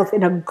yourself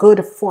in a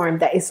good form,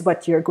 that is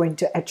what you're going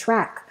to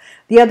attract.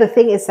 The other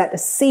thing is that the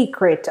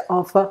secret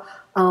of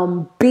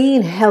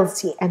being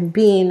healthy and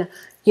being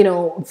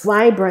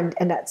vibrant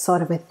and that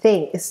sort of a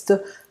thing is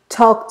to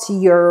talk to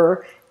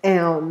your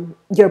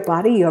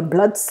body, your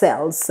blood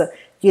cells,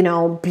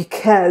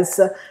 because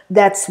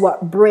that's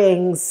what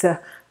brings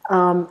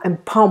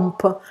and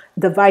pump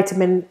the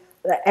vitamin,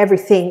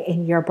 everything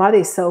in your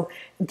body. So,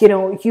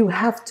 you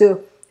have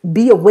to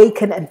be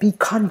awakened and be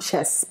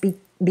conscious,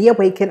 be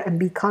awakened and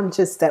be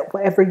conscious that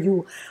whatever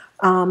you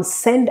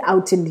send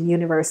out in the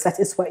universe, that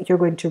is what you're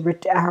going to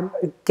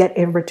get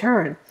in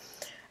return.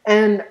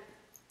 And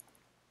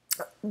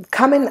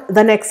coming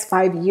the next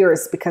 5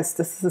 years, because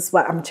this is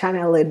what I'm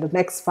channeling, the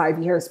next 5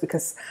 years,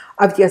 because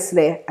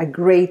obviously a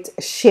great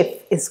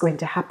shift is going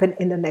to happen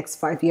in the next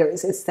 5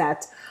 years, is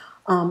that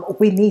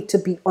we need to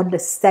be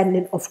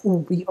understanding of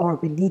who we are.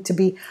 We need to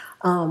be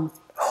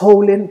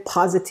holding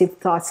positive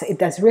thoughts. It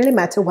doesn't really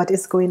matter what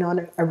is going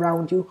on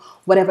around you,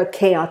 whatever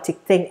chaotic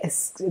thing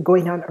is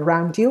going on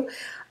around you.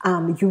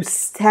 You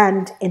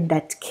stand in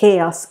that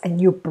chaos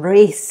and you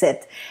brace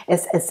it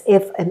as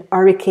if an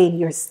hurricane.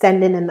 You're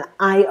standing in the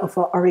eye of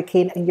a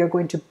hurricane and you're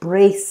going to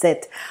brace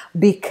it,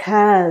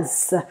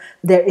 because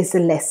there is a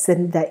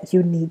lesson that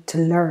you need to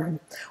learn.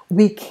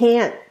 We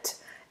can't.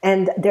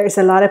 And there's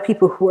a lot of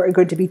people who are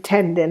going to be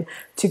tending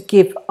to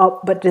give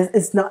up, but this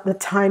is not the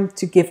time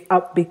to give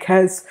up,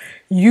 because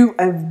you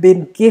have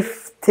been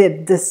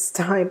gifted this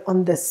time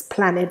on this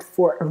planet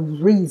for a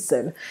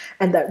reason.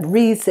 And that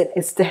reason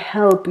is to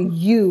help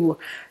you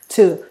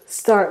to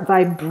start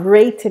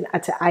vibrating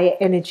at a higher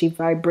energy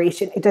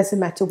vibration. It doesn't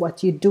matter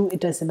what you do.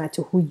 It doesn't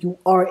matter who you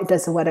are. It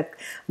doesn't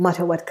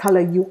matter what color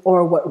you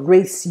are, what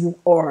race you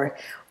are.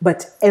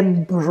 But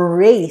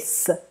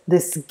embrace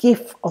this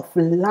gift of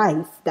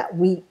life that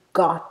we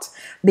got,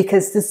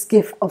 because this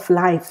gift of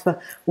life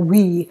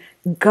we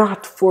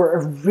got for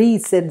a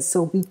reason,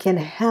 so we can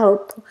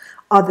help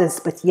others,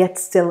 but yet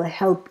still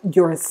help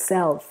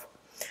yourself.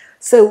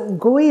 So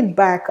going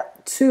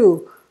back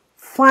to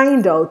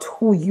find out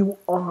who you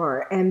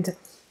are. And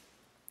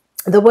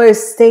the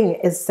worst thing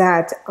is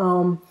that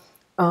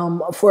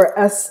for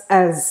us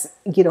as,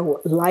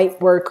 light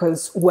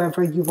workers,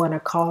 whoever you want to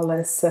call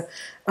us,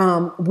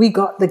 we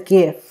got the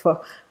gift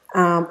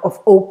of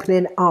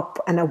opening up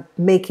and of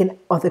making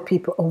other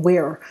people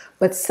aware.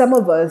 But some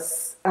of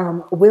us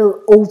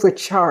will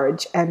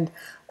overcharge, and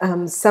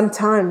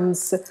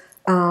sometimes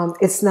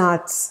it's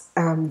not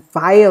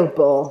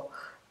viable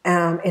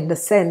in the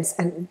sense,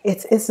 and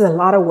it's a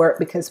lot of work,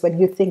 because when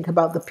you think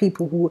about the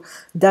people who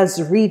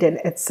does reading,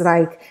 it's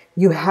like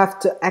you have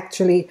to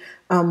actually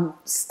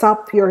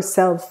stop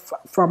yourself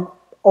from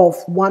of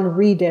one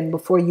reading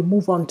before you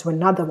move on to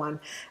another one.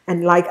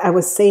 And like I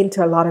was saying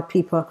to a lot of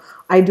people,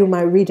 I do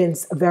my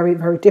readings very,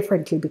 very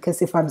differently,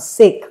 because if I'm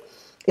sick,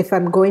 if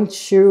I'm going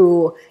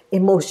through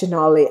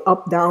emotionally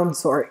up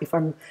downs, or if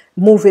I'm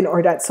moving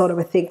or that sort of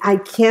a thing, I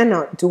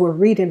cannot do a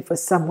reading for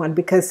someone,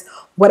 because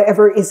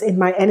whatever is in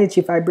my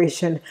energy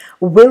vibration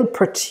will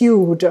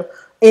protrude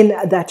in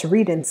that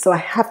reading. So I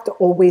have to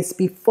always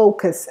be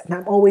focused, and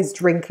I'm always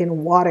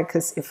drinking water,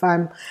 because if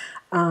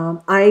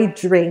I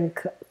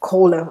drink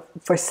cola.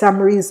 For some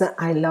reason,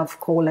 I love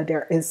cola.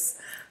 There is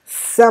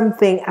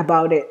something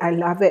about it. I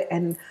love it.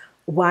 And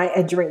why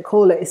I drink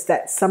cola is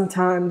that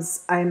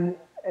sometimes I'm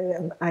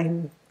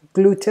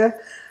gluten.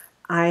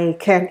 I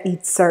can't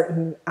eat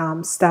certain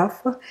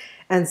stuff.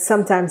 And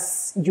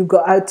sometimes you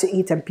go out to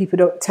eat and people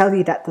don't tell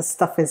you that the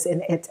stuff is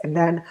in it. And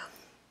then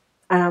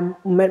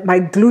my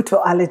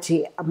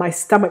gluteallergy, my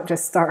stomach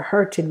just start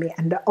hurting me.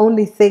 And the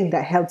only thing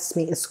that helps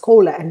me is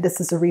cola. And this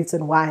is the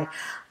reason why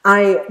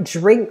I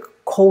drink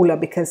cola,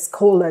 because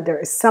cola, there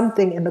is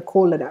something in the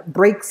cola that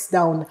breaks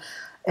down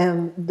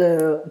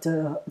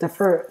the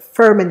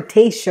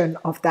fermentation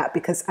of that,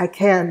 because I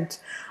can't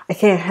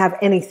have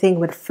anything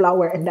with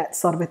flour and that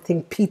sort of a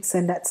thing. Pizza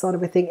and that sort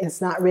of a thing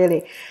is not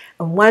really.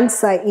 And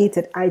once I eat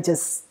it, I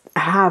just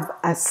have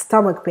a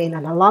stomach pain.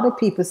 And a lot of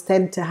people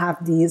tend to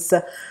have these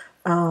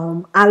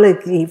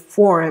allergy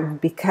form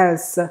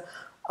because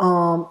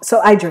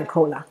so I drink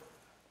cola.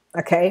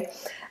 Okay.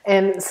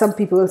 And some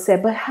people will say,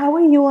 but how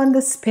are you on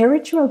the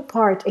spiritual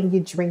part and you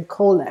drink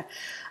cola?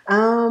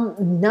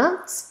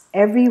 Not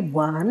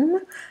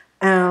everyone.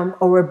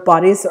 Our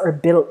bodies are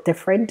built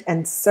different,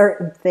 and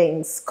certain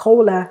things,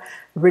 cola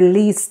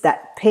release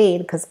that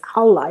pain, because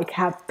I like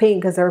have pain,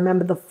 because I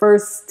remember the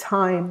first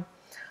time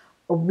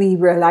we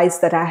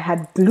realized that I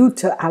had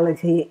gluten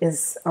allergy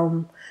is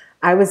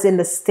I was in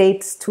the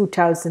States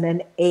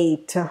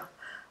 2008,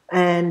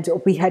 and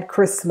we had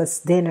Christmas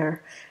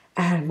dinner,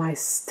 and my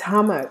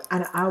stomach,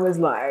 and I was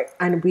like,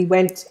 and we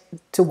went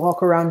to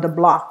walk around the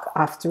block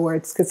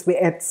afterwards because we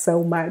ate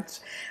so much.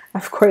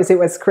 Of course, it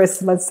was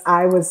Christmas.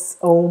 I was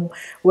home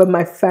with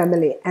my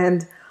family,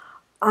 and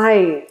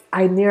I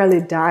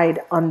nearly died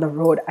on the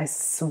road. I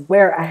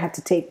swear I had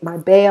to take my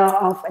veil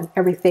off and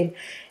everything.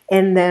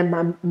 And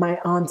then my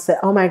aunt said,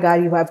 oh my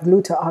God, you have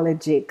gluten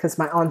allergy, because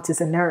my aunt is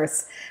a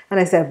nurse.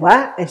 And I said,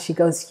 what? And she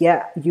goes,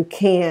 yeah, you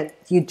can't.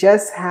 You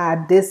just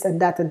had this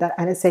and that and that.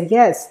 And I said,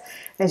 yes.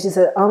 And she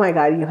said, oh my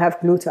God, you have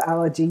gluten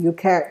allergy. You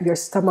can't, your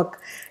stomach,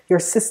 your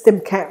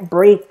system can't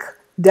break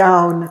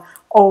down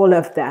all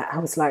of that. I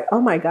was like, oh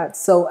my God.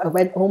 So I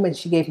went home and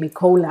she gave me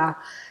cola.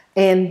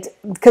 And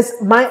because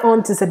my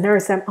aunt is a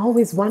nurse, I'm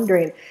always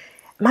wondering,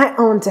 my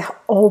aunt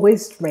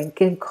always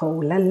drinking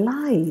cola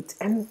light.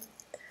 And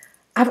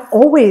I've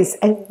always,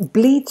 and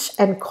bleach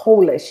and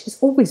cola. She's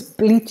always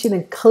bleaching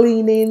and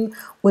cleaning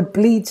with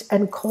bleach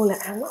and cola.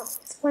 And I was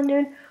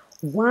wondering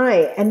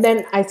why. And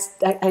then I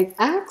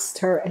asked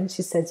her, and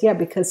she says, yeah,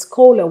 because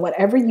cola,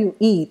 whatever you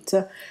eat,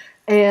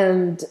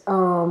 and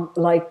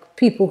like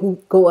people who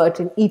go out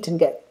and eat and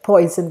get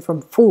poison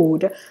from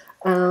food,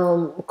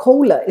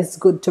 cola is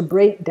good to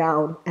break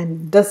down.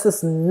 And this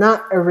is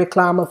not a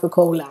reclame for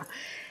cola.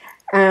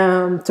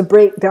 To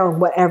break down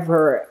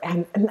whatever,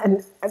 and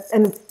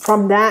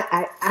from that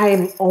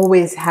I'm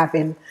always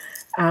having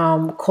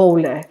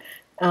cola,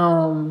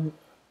 and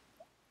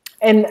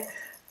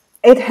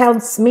it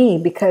helps me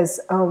because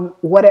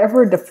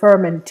whatever the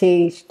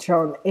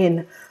fermentation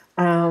in,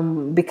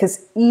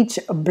 because each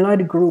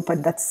blood group,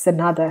 and that's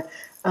another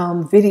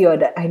video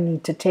that I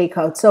need to take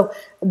out. So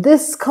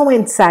this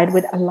coincide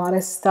with a lot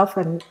of stuff,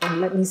 and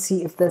let me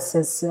see if this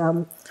is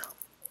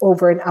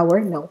over an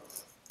hour. No.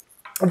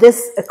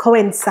 This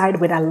coincide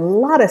with a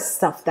lot of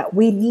stuff that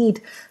we need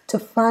to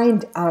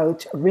find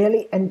out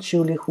really and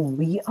truly who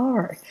we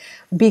are,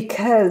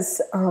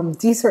 because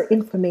these are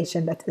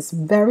information that is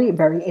very,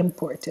 very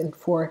important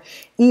for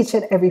each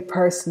and every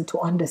person to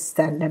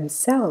understand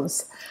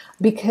themselves,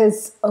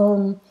 because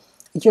you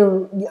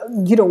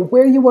know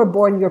where you were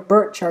born, your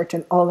birth chart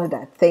and all of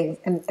that thing,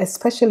 and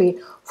especially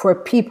for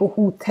people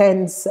who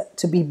tends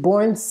to be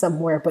born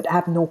somewhere but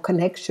have no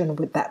connection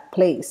with that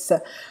place.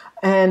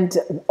 And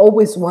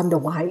always wonder,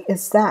 why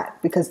is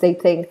that? Because they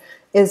think,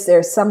 is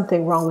there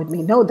something wrong with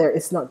me? No, there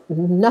is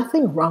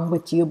nothing wrong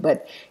with you,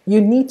 but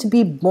you need to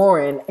be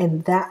born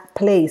in that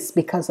place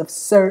because of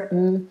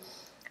certain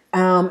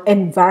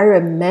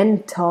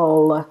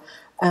environmental,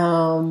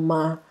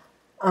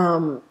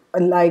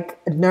 like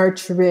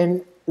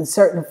nurturing,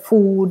 certain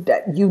food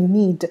that you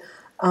need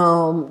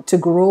to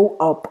grow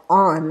up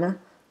on,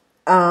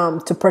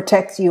 to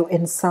protect you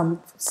in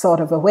some sort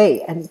of a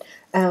way. And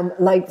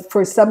like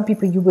for some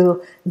people, you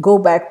will go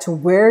back to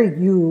where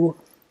you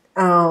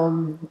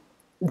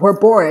were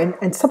born,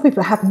 and some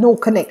people have no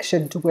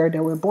connection to where they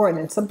were born,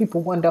 and some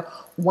people wonder,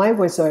 why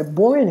was I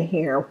born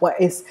here? What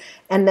is,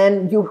 and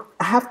then you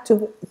have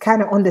to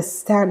kind of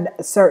understand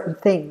certain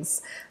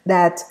things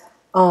that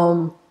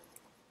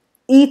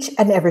each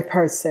and every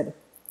person,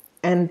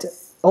 and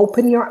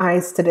open your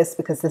eyes to this,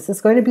 because this is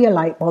going to be a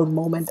light bulb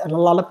moment, and a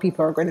lot of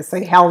people are going to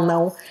say hell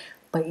no,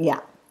 but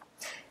yeah,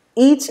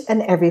 each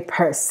and every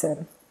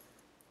person,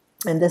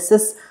 and this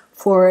is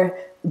for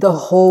the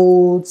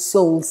whole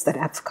souls that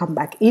have come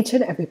back, each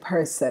and every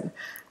person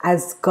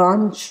has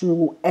gone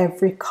through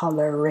every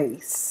color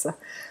race.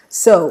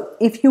 So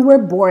if you were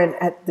born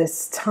at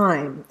this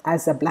time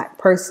as a black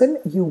person,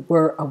 you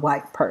were a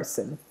white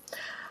person.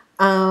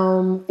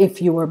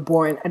 If you were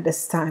born at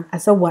this time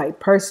as a white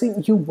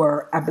person, you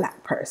were a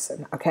black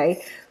person.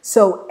 Okay.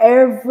 So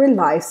every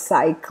life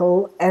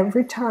cycle,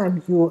 every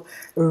time you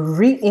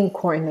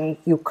reincarnate,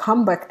 you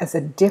come back as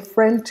a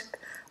different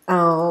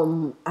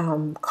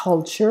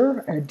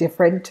culture, or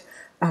different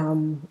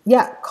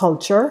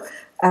culture,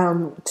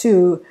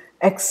 to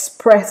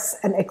express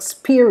an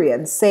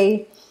experience.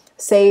 Say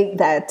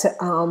that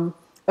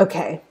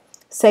okay,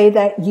 say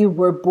that you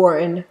were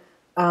born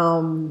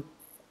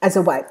as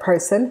a white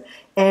person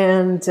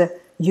and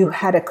you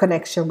had a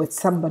connection with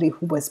somebody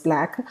who was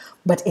black,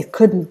 but it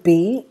couldn't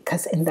be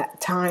because in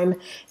that time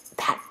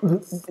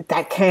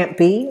that can't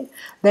be.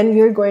 Then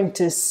you're going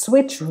to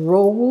switch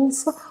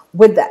roles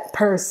with that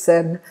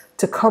person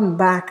to come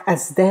back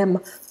as them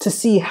to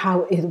see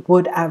how it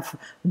would have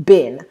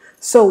been.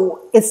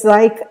 So it's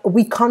like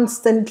we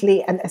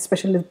constantly, and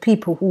especially the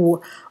people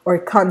who are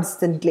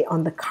constantly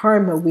on the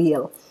karma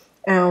wheel,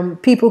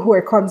 people who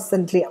are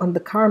constantly on the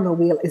karma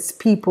wheel is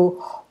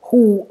people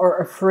who are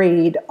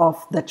afraid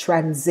of the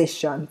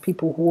transition,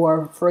 people who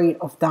are afraid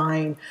of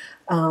dying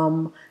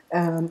and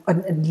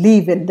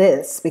leaving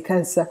this,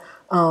 because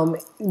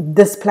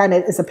this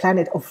planet is a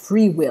planet of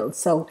free will.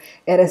 So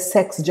it is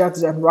sex,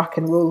 drugs, and rock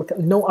and roll.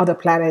 No other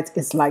planet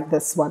is like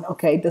this one.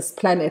 Okay, this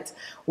planet,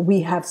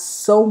 we have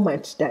so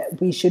much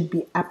that we should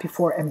be happy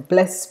for and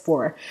blessed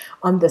for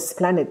on this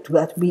planet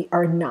that we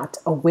are not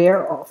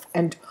aware of.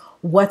 And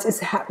what is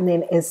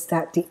happening is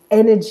that the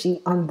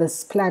energy on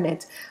this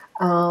planet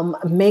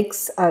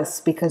makes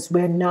us, because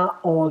we're not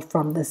all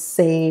from the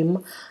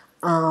same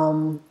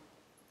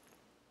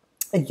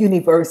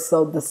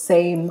universal, the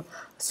same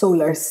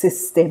solar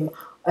system.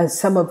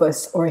 Some of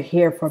us are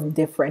here from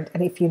different.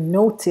 And if you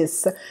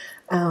notice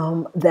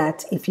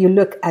that if you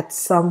look at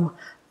some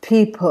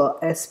people,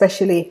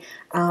 especially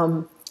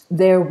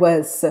there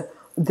was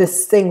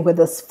this thing with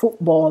this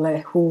footballer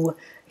who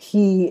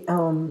he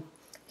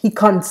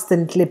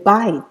constantly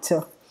bite,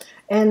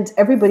 and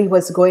everybody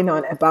was going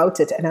on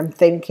about it. And I'm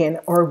thinking,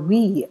 are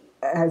we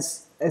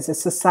as a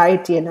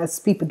society and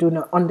as people do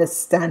not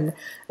understand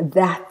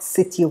that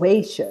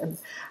situation?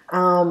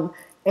 And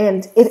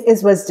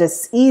was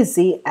just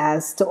easy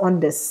as to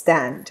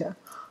understand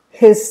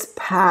his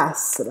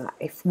past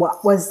life.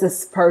 What was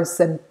this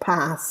person's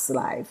past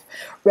life?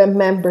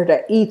 Remember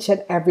that each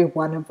and every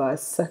one of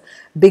us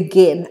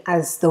begin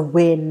as the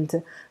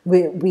wind.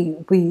 We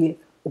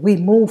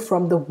move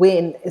from the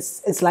wind.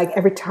 It's like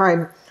every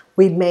time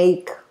we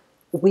make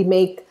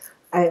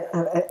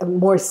a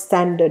more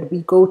standard, we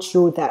go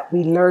through that,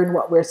 we learn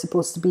what we're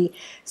supposed to be.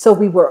 So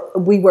we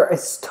were a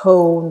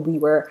stone, we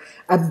were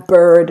a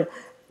bird.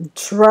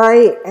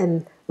 Try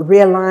and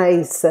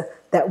realize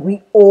that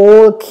we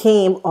all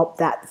came up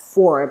that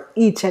form,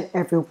 each and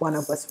every one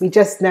of us. We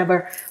just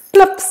never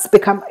ploops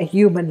become a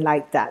human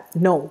like that.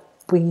 No,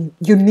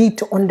 you need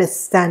to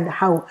understand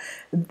how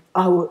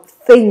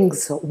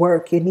things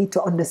work. You need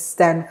to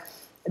understand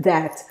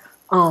that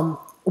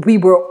we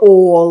were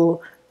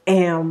all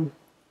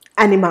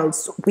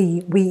animals.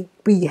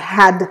 We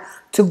had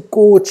to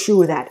go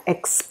through that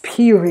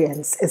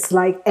experience. It's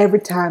like every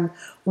time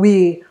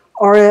we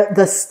are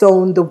the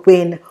stone, the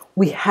wind,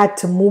 we had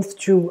to move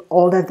through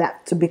all of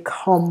that to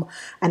become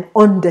and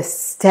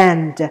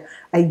understand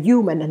a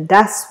human. And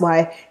that's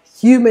why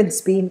human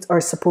beings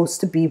are supposed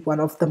to be one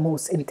of the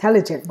most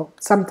intelligent. But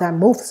sometimes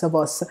most of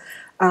us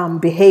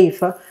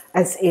behave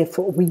as if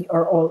we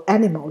are all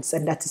animals,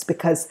 and that is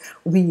because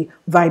we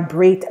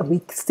vibrate and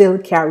we still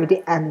carry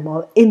the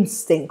animal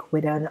instinct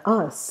within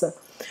us.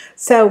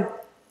 So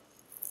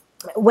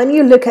when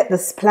you look at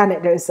this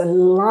planet, there's a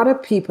lot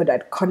of people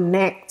that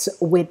connect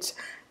with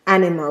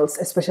animals,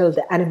 especially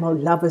the animal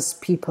lovers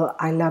people.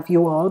 I love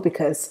you all,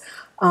 because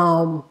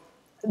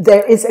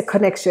there is a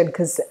connection,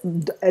 because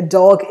a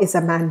dog is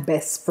a man's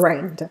best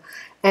friend.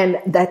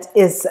 And that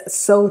is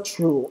so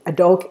true. A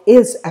dog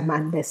is a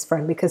man's best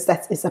friend, because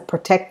that is a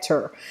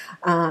protector.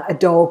 A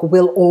dog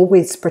will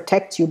always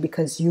protect you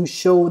because you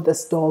show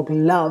this dog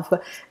love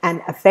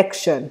and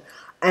affection.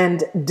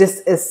 And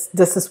this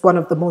is one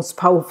of the most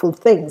powerful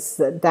things,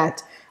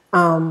 that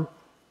there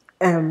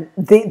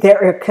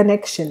are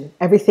connection.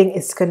 Everything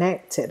is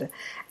connected.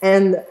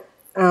 And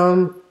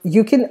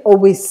you can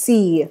always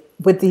see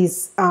with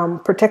these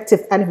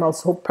protective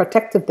animals how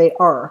protective they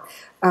are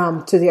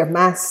to their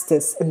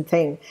masters and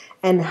thing,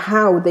 and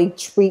how they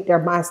treat their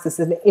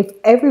masters. And if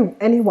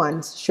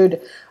anyone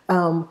should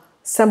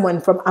someone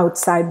from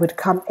outside would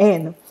come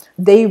in,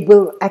 they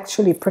will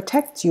actually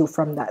protect you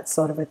from that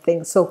sort of a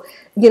thing. So,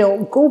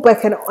 go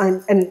back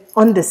and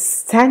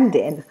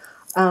understanding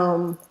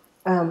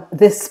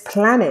this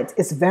planet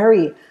is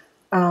very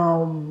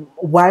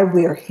why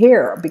we're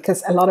here,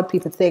 because a lot of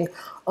people think,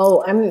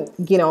 oh,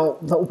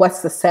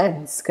 what's the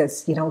sense?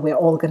 Because, we're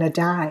all going to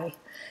die.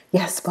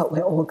 Yes, but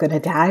we're all going to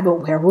die,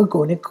 but where we're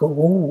going to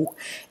go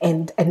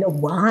and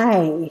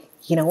why?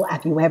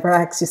 Have you ever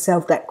asked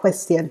yourself that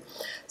question?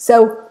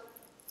 So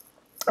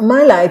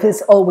my life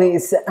is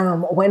always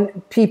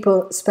when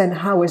people spend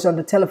hours on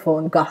the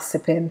telephone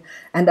gossiping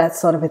and that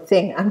sort of a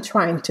thing, I'm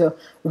trying to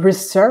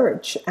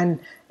research and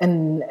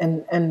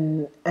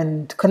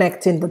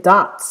connecting the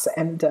dots,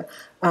 and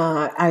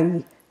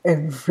I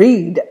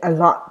read a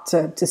lot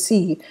to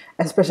see,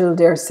 especially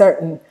there are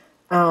certain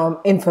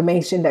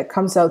information that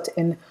comes out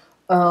in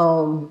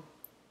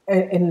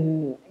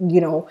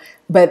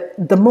but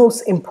the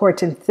most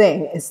important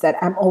thing is that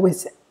I'm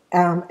always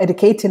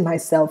educating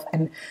myself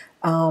and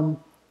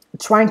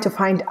trying to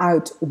find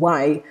out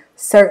why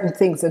certain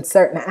things and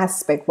certain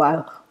aspect,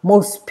 while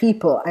most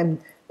people,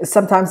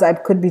 sometimes I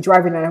could be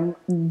driving and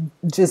I'm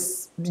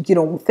just,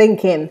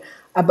 thinking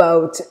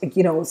about,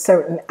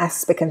 certain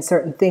aspect and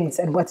certain things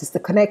and what is the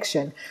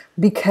connection,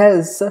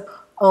 because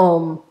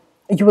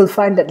you will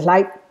find that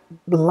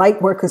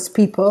light workers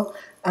people,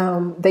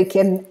 they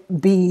can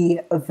be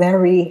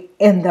very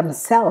in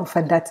themselves,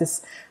 and that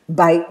is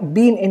by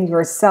being in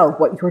yourself.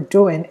 What you're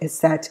doing is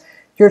that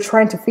you're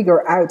trying to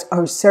figure out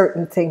how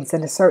certain things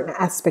and a certain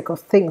aspect of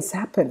things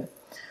happen.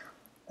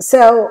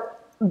 So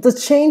the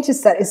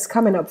changes that is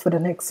coming up for the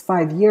next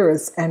 5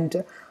 years,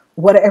 and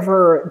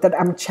whatever that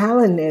I'm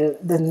challenging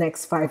the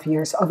next 5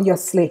 years,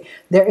 obviously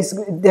there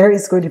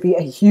is going to be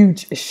a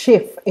huge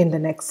shift in the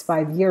next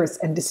 5 years,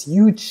 and this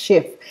huge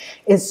shift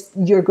is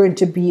you're going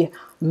to be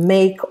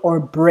make or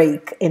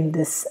break in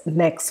this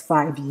next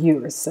 5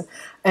 years,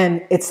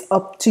 and it's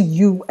up to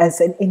you as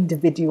an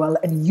individual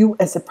and you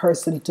as a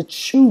person to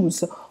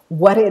choose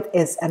what it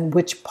is and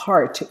which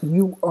part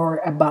you are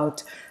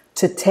about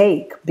to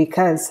take,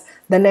 because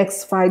the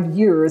next 5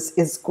 years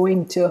is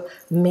going to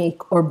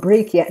make or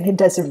break you. And it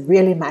doesn't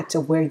really matter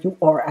where you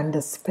are on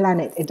this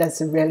planet. It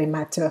doesn't really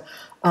matter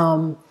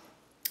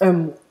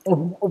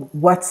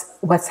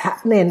what's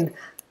happening,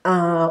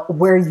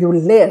 where you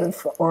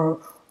live,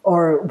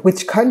 or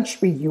which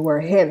country you are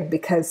in,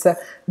 because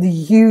the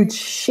huge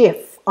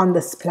shift on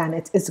this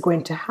planet is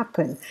going to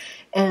happen.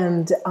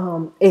 And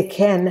it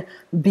can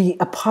be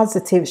a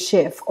positive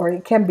shift or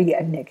it can be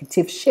a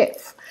negative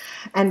shift.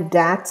 And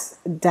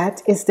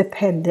that is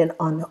dependent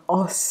on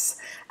us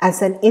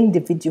as an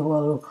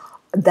individual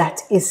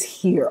that is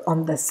here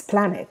on this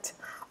planet.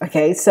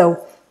 Okay,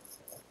 so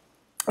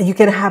you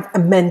can have a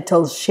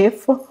mental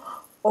shift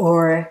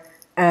or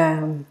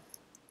a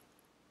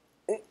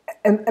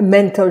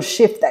mental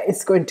shift that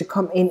is going to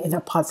come in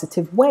a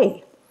positive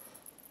way.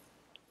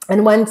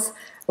 And once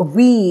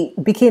we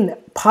begin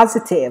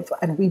positive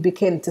and we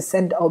begin to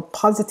send out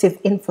positive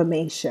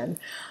information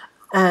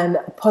and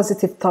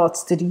positive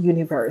thoughts to the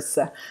universe,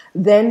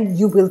 then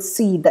you will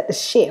see that the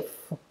shift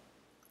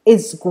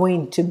is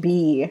going to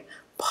be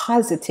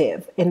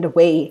positive in the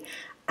way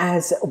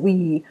as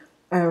we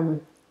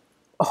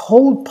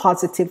hold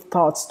positive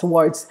thoughts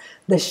towards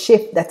the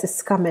shift that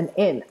is coming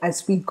in,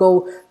 as we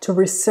go to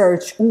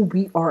research who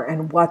we are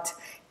and what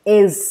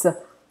is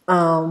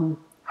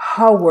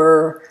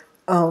our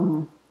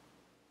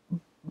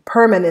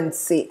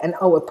permanency and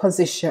our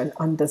position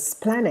on this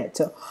planet.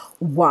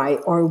 Why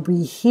are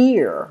we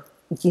here?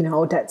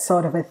 That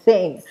sort of a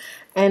thing.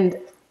 And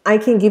I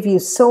can give you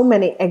so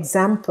many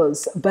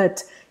examples,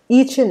 but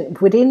each and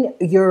within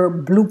your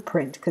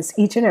blueprint, because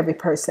each and every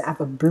person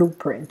have a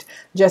blueprint,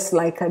 just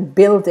like a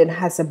building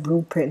has a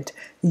blueprint,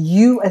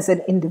 you as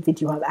an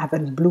individual have a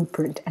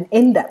blueprint, and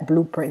in that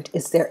blueprint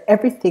is there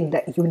everything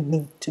that you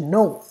need to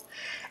know.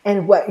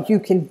 And what you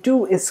can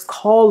do is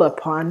call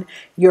upon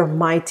your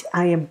mighty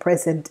I am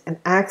present and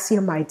ask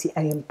your mighty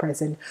I am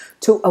present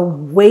to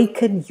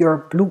awaken your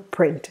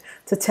blueprint,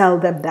 to tell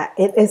them that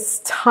it is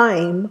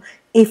time.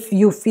 If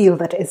you feel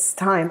that it's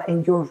time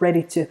and you're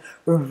ready to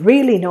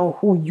really know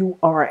who you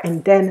are,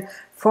 and then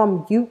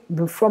from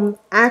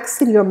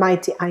asking your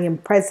mighty I am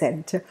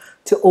present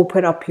to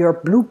open up your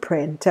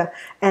blueprint,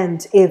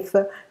 and if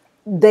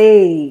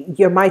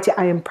your mighty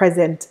I am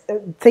present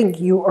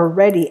think you are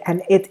ready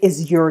and it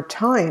is your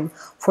time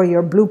for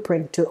your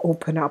blueprint to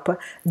open up,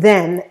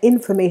 then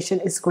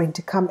information is going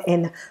to come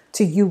in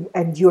to you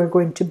and you're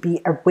going to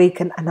be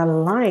awakened and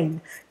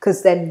aligned,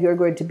 because then you're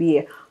going to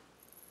be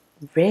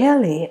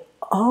really,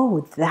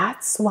 oh,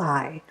 that's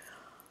why.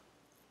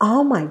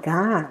 Oh my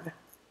God.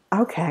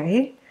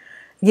 Okay.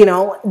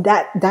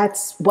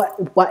 That's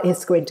what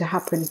is going to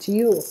happen to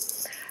you.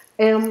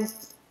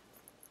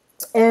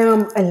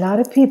 A lot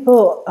of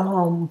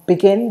people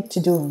begin to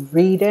do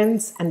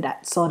readings and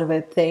that sort of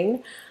a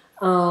thing.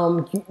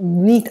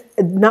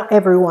 Not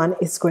everyone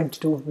is going to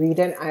do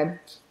reading. I've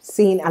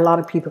seen a lot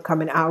of people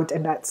coming out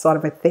and that sort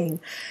of a thing.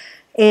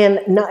 And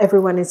not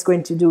everyone is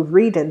going to do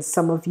readings.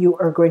 Some of you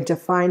are going to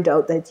find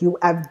out that you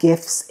have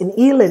gifts in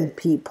healing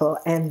people,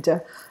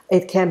 and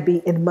it can be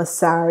in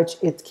massage,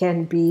 it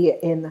can be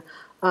in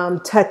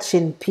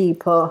touching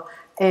people,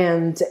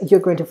 and you're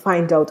going to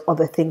find out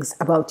other things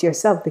about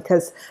yourself,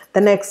 because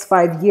the next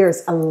 5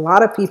 years, a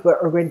lot of people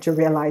are going to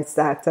realize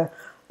that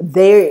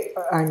they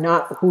are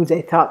not who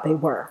they thought they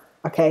were.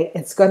 Okay,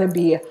 it's going to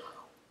be,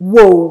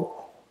 whoa,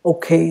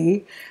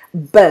 okay.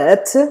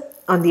 But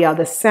on the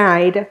other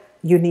side,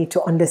 you need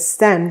to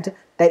understand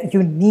that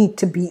you need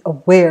to be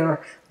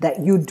aware that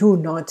you do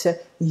not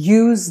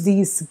use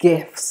these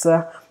gifts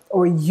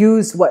or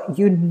use what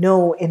you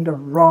know in the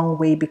wrong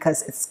way,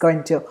 because it's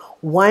going to,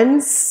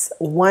 once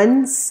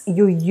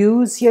you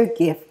use your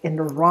gift in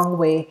the wrong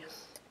way,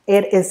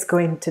 it is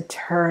going to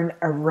turn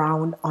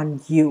around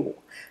on you.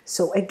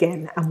 So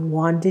again, I'm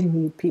warning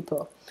you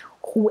people,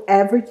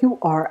 whoever you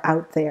are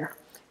out there,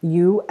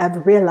 you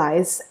have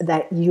realized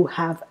that you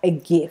have a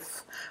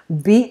gift.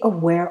 Be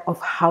aware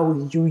of how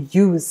you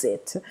use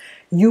it.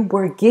 You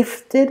were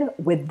gifted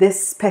with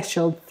this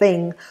special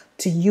thing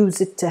to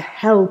use it to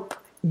help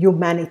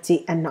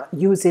humanity and not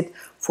use it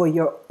for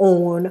your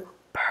own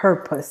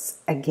purpose.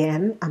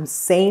 Again, I'm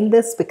saying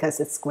this because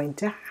it's going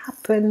to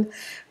happen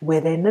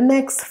within the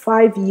next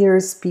 5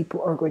 years.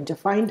 People are going to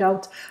find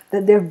out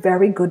that they're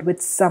very good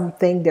with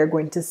something. They're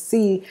going to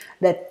see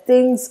that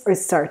things are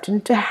starting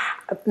to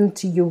happen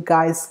to you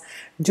guys.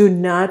 Do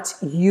not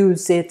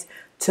use it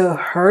to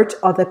hurt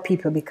other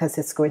people, because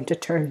it's going to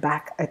turn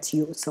back at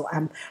you. So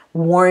I'm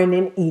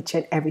warning each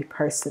and every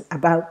person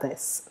about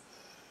this.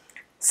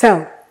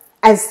 So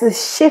as the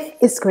shift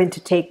is going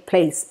to take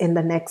place in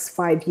the next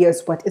 5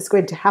 years, what is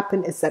going to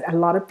happen is that a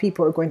lot of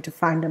people are going to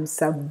find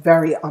themselves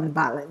very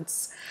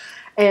unbalanced.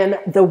 And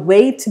the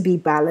way to be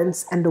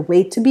balanced and the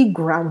way to be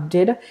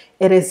grounded,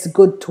 it is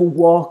good to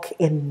walk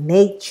in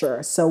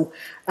nature. So,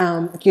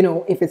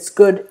 if it's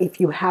good,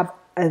 if you have,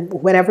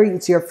 whenever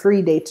it's your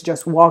free day, to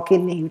just walk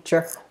in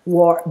nature,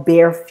 walk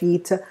bare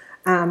feet.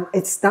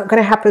 It's not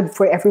going to happen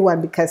for everyone,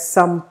 because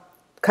some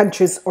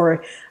countries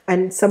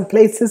and some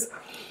places,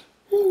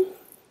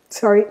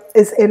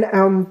 is in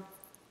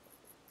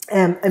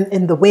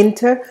the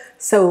winter,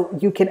 so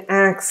you can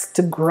ask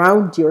to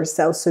ground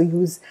yourself. So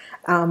use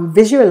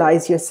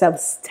visualize yourself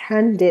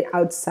standing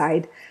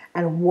outside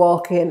and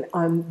walking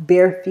on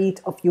bare feet.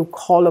 Of you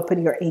call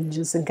upon your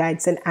angels and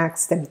guides and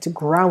ask them to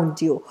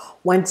ground you.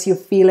 Once you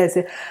feel as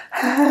if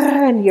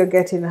and you're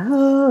getting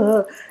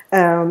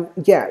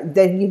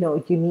then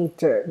you need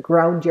to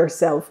ground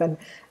yourself and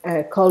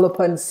call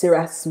upon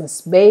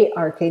Serasmus Bay,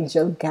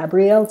 Archangel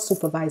Gabriel,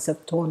 supervisor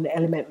of tone,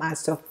 element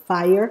master of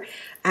fire.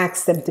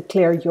 Ask them to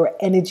clear your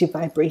energy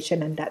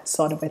vibration and that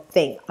sort of a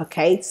thing.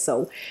 Okay,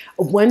 so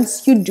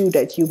once you do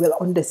that, you will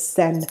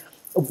understand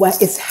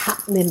what is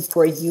happening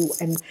for you,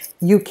 and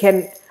you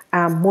can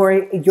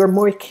you're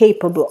more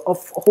capable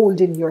of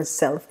holding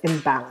yourself in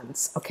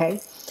balance.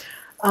 Okay.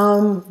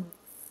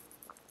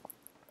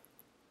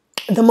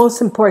 The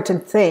most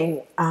important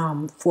thing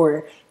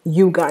for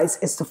you guys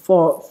is to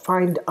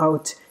find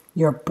out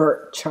your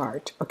birth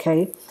chart.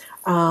 Okay.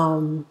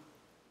 Mine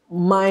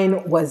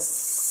was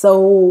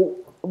so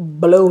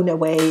blown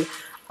away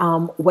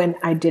when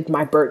I did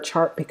my birth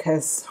chart,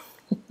 because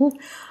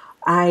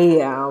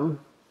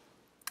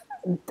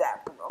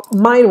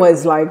mine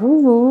was like,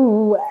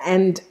 ooh,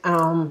 and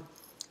I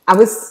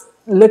was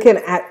looking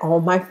at all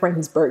my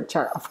friends' birth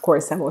chart. Of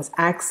course, I was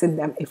asking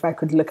them if I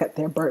could look at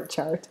their birth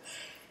chart,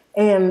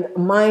 and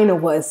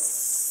mine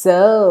was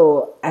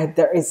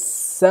there is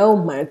so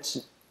much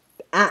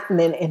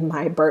happening in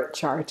my birth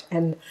chart,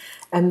 and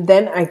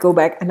then I go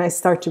back and I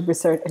start to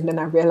research, and then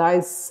I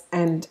realize,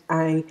 and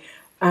I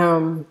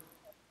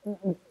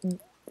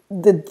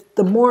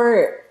the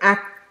more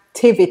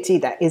activity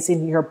that is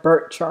in your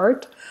birth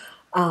chart,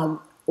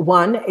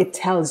 one, it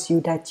tells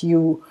you that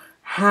you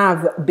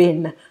have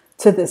been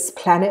to this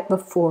planet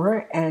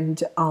before,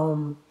 and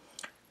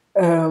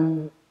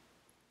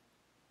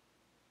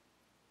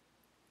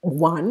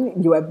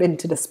one, you have been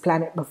to this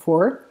planet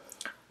before.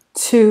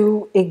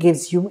 Two, it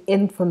gives you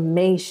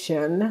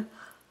information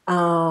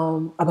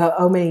about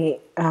how many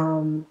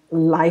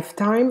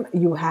lifetime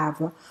you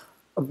have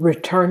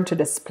returned to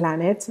this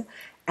planet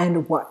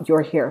and what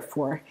you're here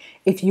for.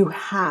 If you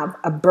have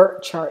a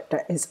birth chart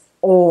that is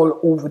all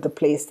over the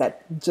place,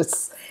 that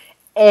just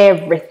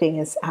everything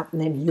is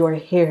happening, you're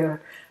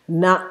here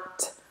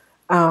not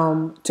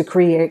to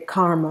create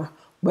karma,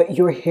 but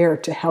you're here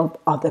to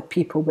help other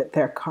people with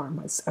their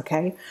karmas.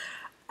 Okay.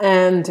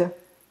 And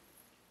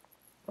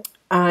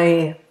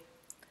I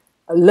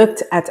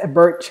looked at a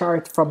birth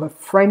chart from a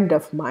friend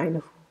of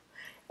mine,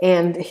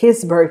 and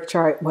his birth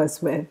chart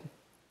was with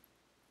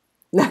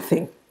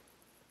nothing.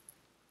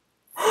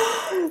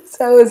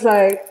 So I was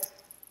like,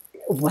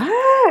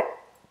 what?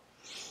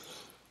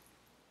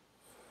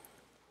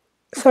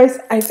 So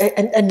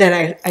and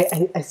then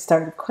I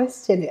started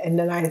questioning, and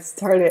then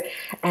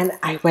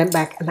I went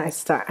back and I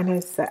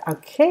said,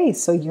 okay,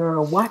 so you're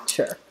a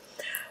watcher.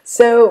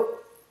 So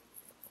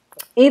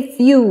if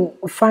you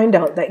find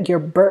out that your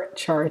birth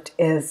chart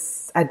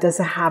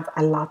doesn't have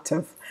a lot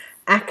of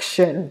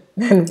action,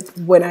 and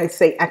when I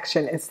say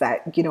action, is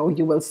that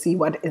you will see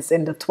what is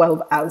in the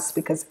 12th house,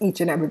 because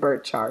each and every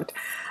birth chart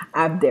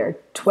have their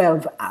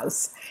 12th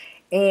house.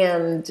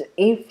 And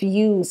if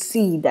you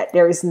see that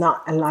there is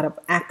not a lot of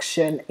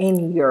action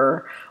in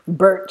your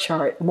birth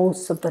chart,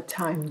 most of the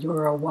time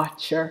you're a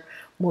watcher.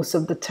 Most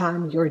of the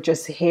time you're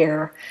just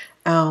here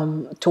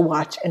to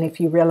watch. And if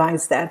you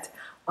realize that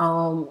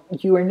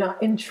you are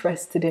not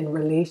interested in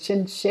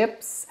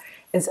relationships,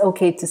 it's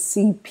okay to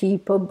see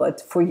people, but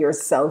for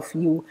yourself,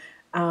 you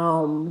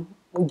are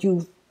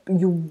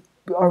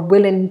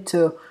willing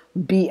to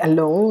be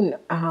alone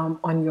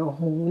on your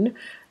own.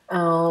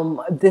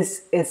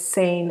 This is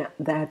saying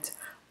that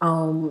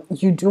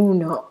you do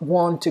not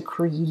want to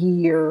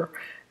create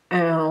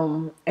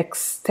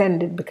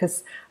extended,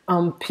 because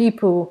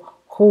people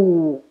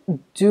who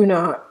do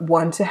not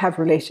want to have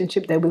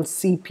relationship. They will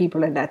see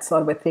people and that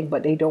sort of a thing,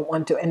 but they don't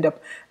want to end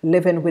up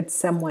living with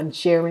someone,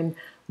 sharing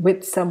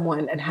with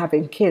someone and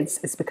having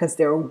kids. It's because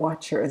they're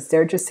watchers.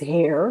 They're just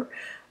here.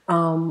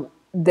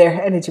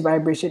 Their energy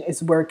vibration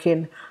is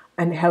working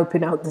and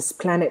helping out this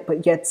planet,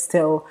 but yet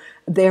still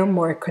they're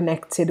more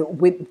connected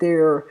with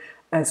their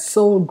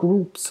soul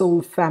group,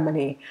 soul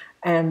family,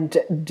 and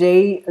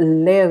they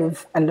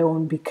live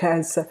alone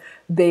because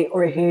they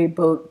are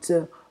able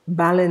to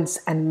balance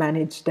and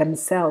manage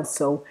themselves.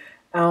 So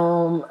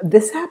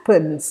this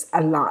happens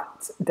a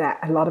lot, that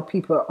a lot of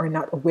people are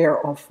not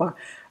aware of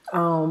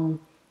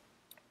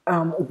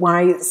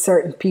why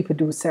certain people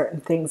do certain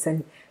things.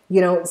 And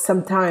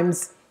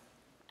sometimes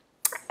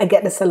I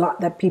get this a lot,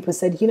 that people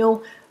said,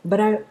 but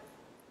I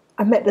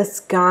met this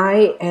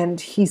guy and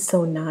he's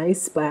so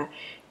nice, but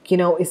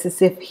it's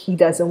as if he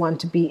doesn't want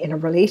to be in a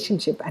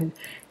relationship. And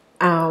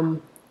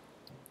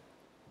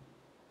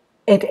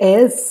it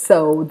is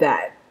so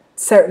that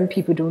certain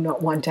people do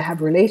not want to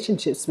have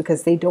relationships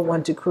because they don't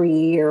want to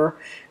create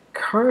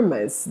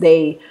karmas.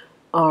 They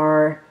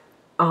are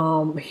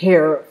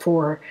here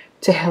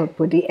to help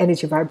with the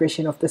energy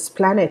vibration of this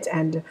planet,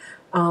 and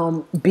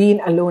being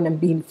alone and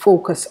being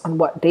focused on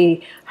what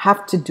they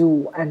have to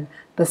do and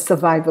the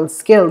survival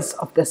skills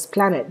of this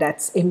planet.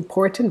 That's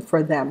important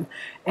for them.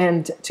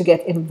 And to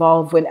get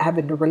involved with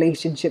having the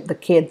relationship, the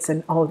kids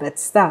and all that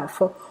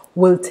stuff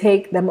will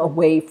take them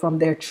away from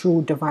their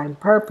true divine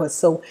purpose.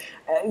 So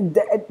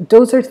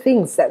those are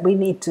things that we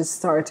need to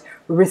start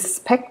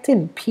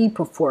respecting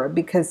people for,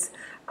 because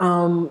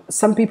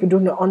some people do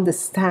not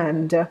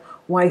understand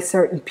why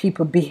certain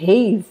people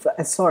behave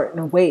a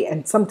certain way,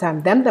 and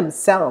sometimes them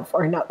themselves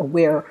are not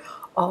aware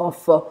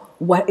of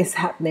what is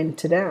happening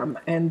to them.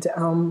 And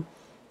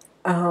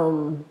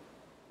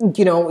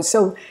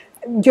so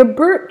your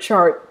birth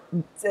chart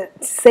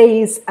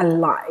says a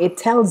lot. It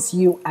tells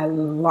you a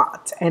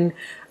lot. And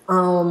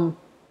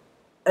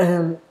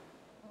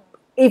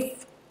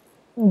if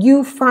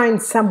you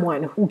find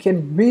someone who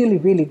can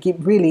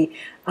really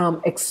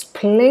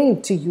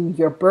explain to you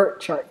your birth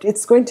chart,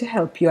 it's going to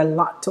help you a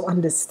lot to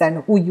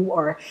understand who you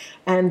are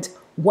and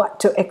what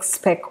to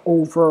expect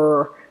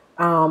over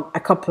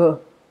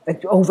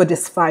over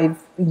this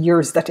 5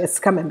 years that is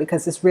coming,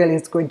 because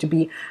it's going to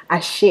be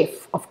a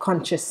shift of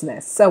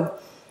consciousness. So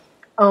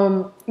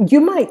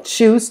you might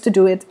choose to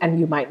do it and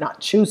you might not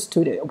choose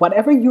to do it.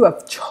 Whatever you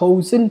have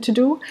chosen to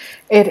do,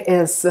 it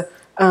is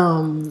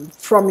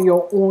from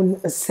your own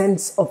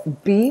sense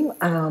of being.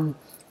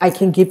 I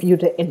can give you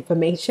the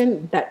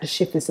information that the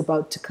shift is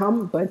about to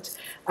come, but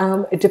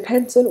it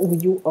depends on who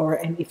you are.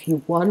 And if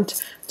you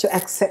want to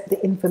accept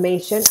the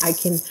information, I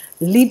can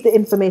leave the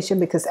information,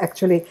 because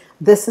actually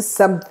this is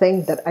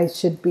something that I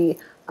should be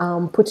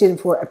putting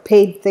for a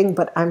paid thing.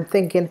 But I'm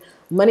thinking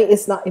money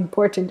is not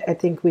important. I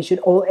think we should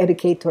all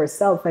educate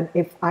ourselves. And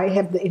if I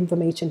have the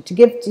information to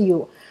give to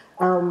you,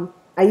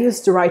 I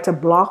used to write a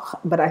blog,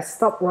 but I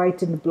stopped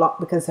writing the blog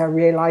because I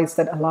realized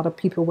that a lot of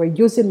people were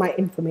using my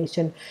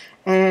information.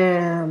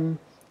 And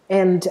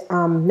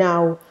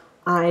now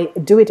I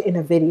do it in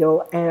a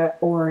video,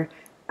 or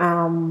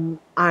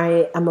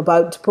I am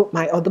about to put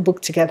my other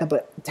book together,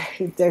 but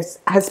there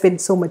has been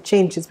so much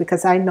changes,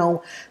 because I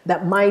know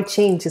that my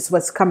changes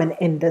was coming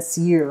in this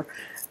year.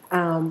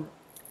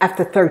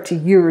 After 30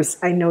 years,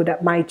 I know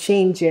that my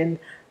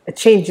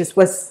changes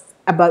was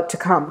about to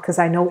come, because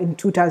I know in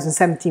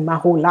 2017 my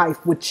whole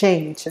life would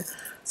change.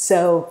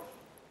 So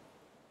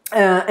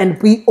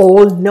and we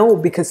all know,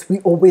 because we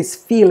always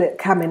feel it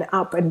coming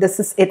up, and this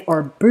is it,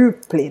 our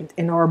blueprint.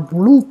 In our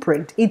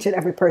blueprint, each and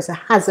every person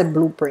has a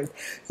blueprint.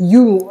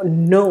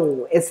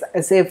 It's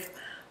as if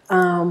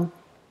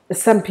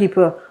some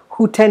people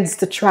who tends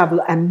to travel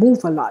and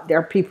move a lot. There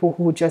are people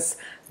who just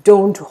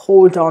don't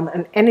hold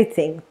on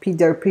anything.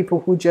 There are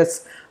people who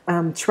just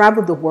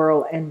travel the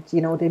world, and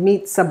they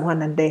meet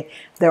someone and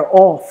they're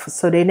off.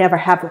 So they never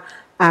have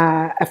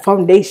a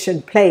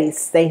foundation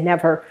place. They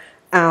never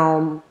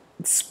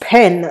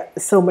spend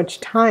so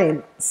much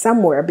time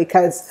somewhere,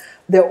 because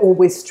they're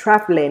always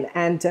traveling,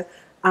 and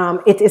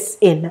it is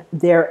in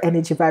their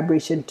energy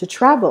vibration to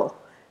travel.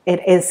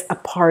 It is a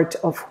part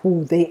of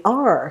who they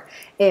are,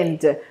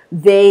 and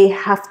they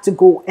have to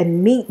go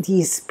and meet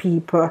these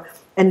people,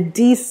 and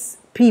these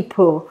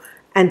people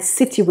and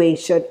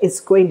situation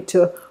is going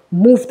to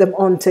move them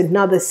on to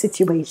another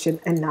situation.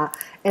 And a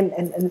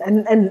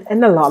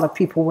lot of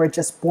people were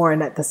just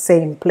born at the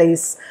same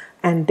place,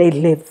 and they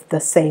live the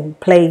same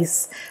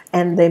place,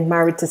 and they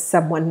married to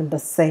someone in the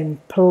same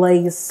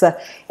place,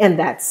 and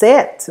that's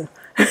it.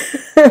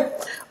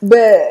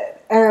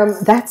 But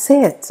that's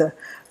it.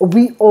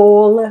 We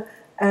all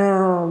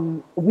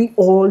know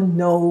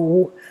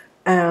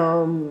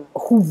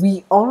who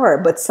we are,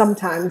 but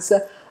sometimes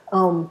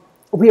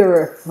we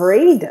are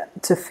afraid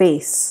to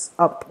face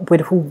up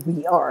with who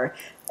we are.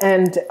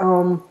 And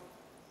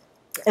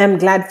I'm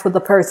glad for the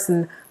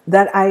person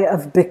that I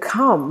have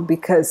become,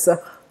 because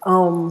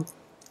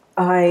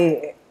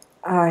I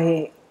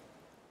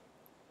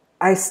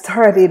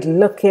started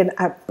looking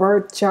at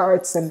birth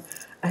charts and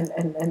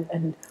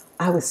and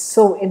I was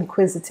so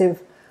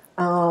inquisitive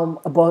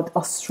about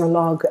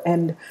astrology,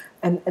 and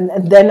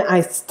then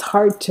I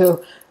start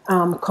to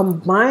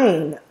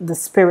combine the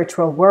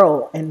spiritual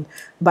world, and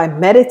by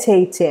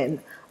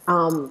meditating,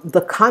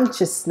 the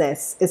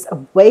consciousness is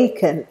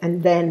awakened,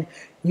 and then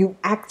you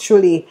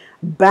actually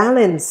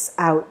balance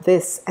out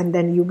this, and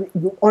then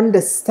you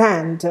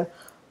understand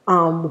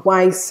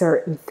why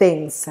certain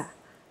things,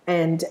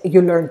 and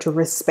you learn to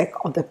respect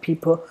other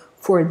people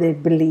for their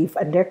belief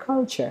and their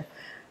culture.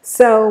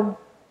 So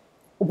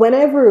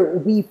whenever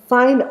we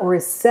find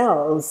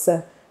ourselves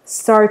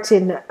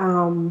starting,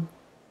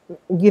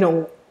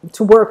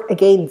 to work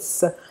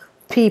against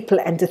people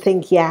and to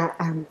think, yeah,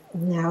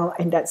 no,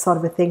 and that sort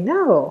of a thing,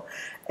 no.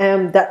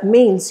 That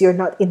means you're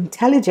not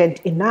intelligent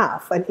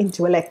enough and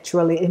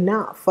intellectually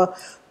enough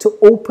to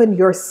open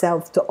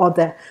yourself to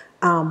other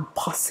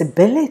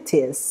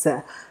possibilities,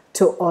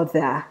 to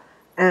other,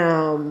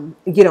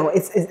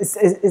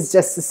 it's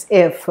just as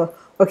if,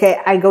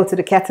 okay, I go to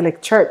the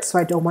Catholic Church, so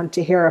I don't want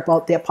to hear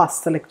about the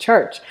Apostolic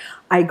Church.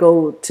 I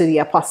go to the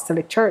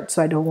Apostolic Church,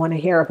 so I don't want to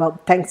hear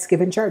about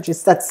Thanksgiving Church.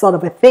 It's that sort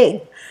of a thing.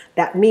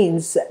 That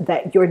means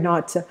that you're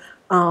not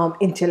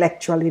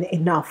intellectually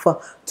enough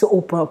to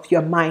open up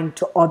your mind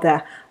to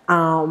other,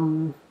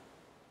 other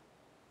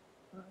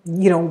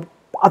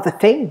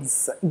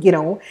things,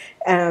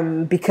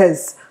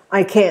 because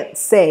I can't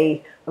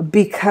say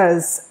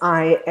because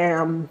I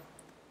am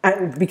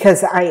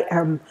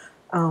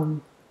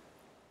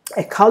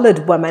a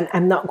colored woman,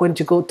 I'm not going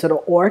to go to the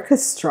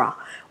orchestra,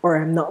 or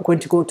I'm not going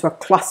to go to a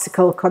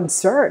classical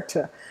concert.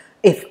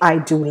 If I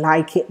do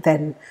like it,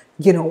 then,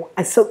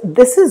 so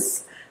this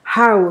is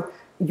how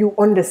you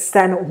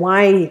understand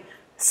why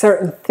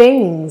certain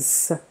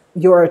things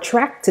you're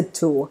attracted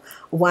to,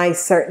 why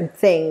certain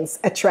things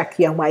attract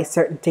you, and why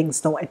certain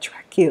things don't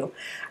attract you.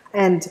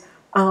 And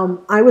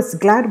I was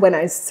glad when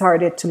I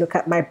started to look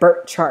at my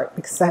birth chart,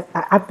 because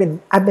I've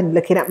been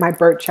looking at my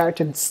birth chart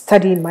and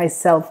studying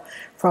myself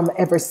from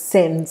ever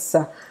since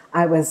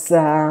I was,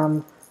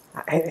 I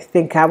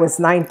think I was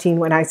 19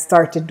 when I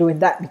started doing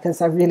that,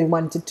 because I really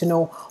wanted to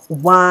know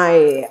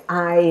why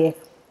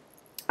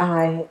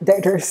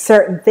there are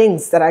certain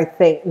things that I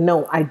think,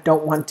 no, I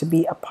don't want to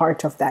be a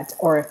part of that,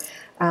 or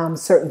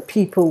certain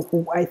people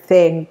who I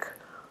think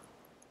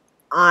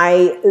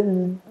I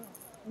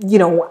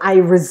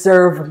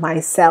reserve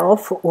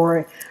myself,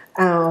 or,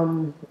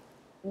 I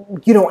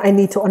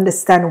need to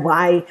understand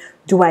why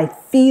do I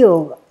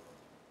feel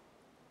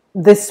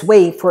this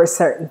way for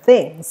certain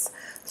things.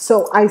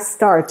 So I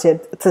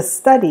started to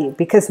study,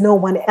 because no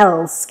one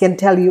else can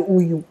tell you who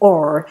you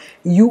are.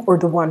 You are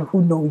the one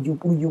who know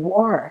who you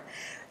are.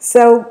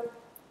 So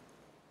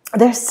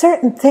there's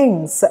certain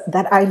things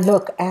that I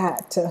look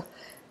at,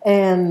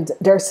 and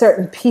there are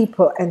certain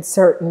people and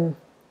certain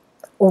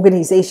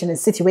organizations and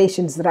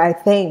situations that I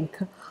think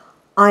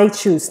I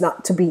choose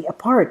not to be a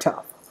part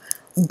of,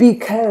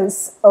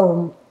 because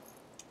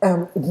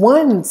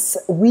once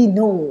we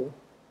know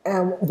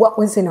what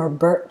was in our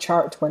birth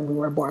chart when we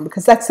were born,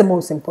 because that's the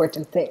most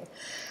important thing,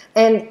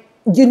 and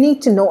you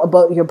need to know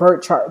about your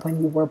birth chart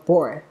when you were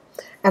born,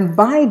 and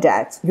by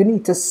that you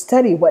need to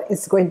study what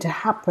is going to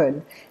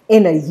happen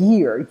in a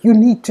year. You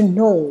need to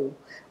know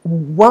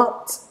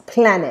what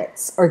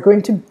planets are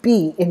going to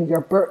be in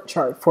your birth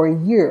chart for a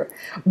year,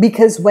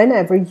 because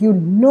whenever you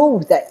know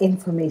that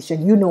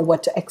information, you know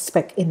what to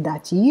expect in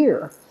that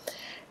year.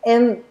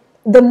 And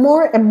the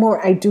more and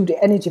more I do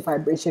the energy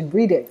vibration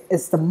reading,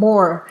 is the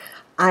more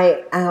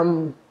I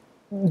am,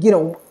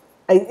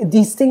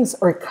 these things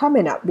are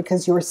coming up,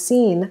 because you're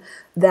seeing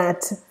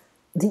that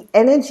the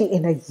energy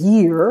in a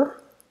year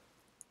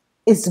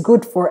is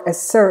good for a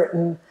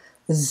certain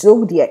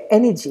zodiac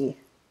energy.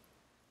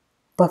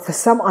 But for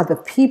some other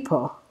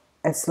people,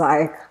 it's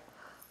like,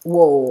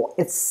 whoa,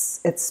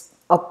 it's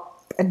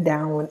up and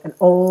down and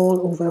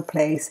all over the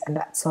place and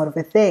that sort of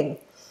a thing.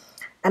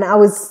 And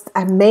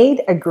I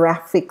made a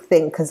graphic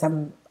thing, because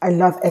I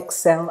love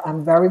Excel.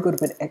 I'm very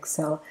good with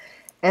Excel.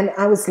 And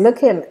I was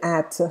looking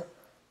at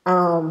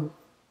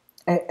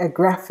a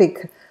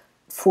graphic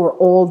for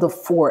all the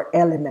 4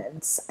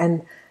 elements.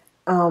 And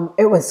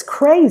it was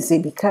crazy,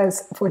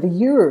 because for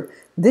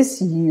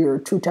this year,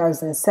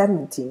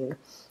 2017,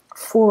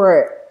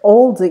 for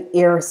all the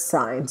air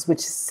signs,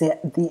 which is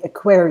the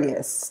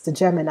Aquarius, the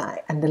Gemini,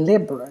 and the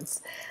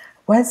Libras,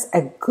 was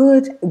a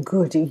good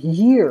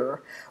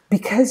year,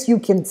 because you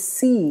can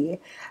see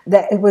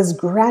that it was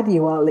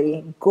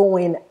gradually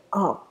going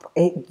up.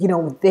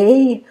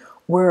 They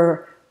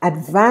were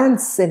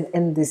advancing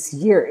in this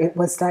year. It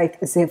was like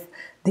as if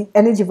the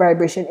energy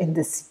vibration in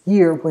this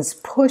year was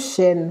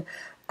pushing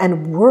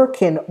and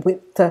working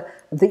with the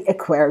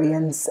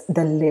Aquarians,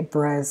 the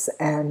Libras,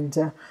 and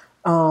the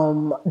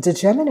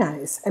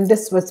Geminis. And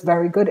this was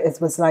very good. It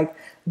was like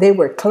they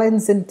were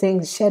cleansing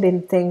things,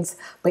 shedding things,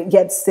 but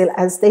yet still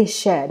as they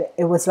shed,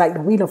 it was like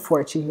the Wheel of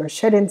Fortune. You're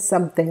shedding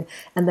something,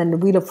 and then the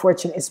Wheel of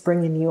Fortune is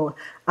bringing you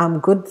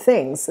good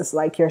things. It's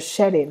like you're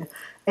shedding.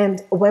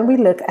 And when we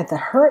look at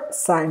the Earth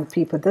sign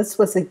people, this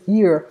was a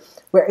year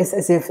where it's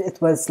as if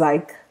it was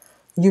like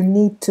You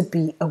need to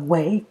be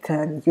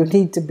awakened. You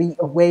need to be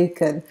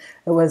awakened.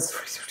 It was,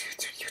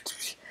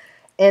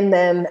 and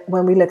then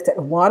when we looked at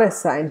the water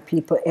sign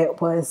people, it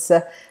was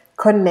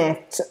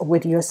connect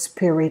with your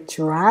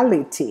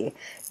spirituality.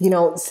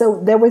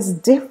 So there was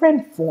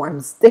different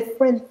forms,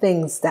 different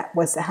things that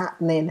was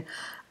happening.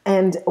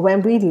 And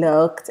when we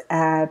looked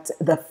at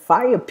the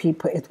fire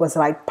people, it was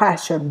like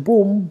passion,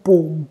 boom,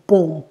 boom,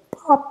 boom,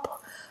 pop.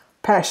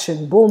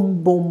 Passion,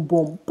 boom, boom,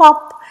 boom,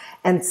 pop.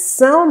 And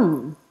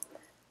some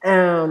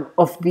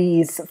of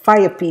these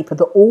fire people,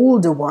 the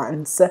older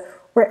ones,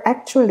 were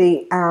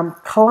actually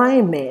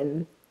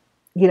climbing,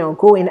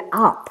 going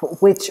up,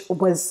 which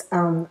was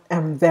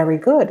very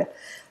good.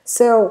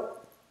 So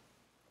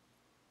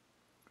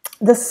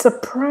the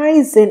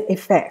surprising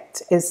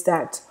effect is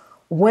that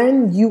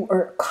when you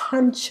are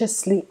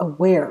consciously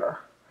aware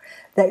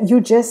that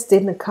you just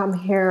didn't come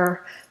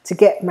here to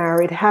get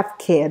married, have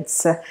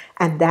kids,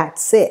 and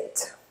that's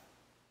it.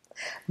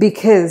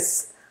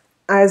 Because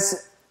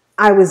as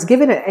I was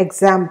given an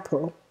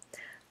example,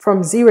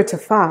 from 0 to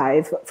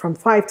 5, from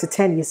 5 to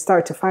 10, you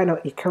start to find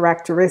out your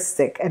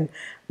characteristic. And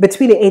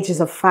between the ages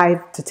of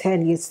 5 to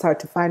 10, you start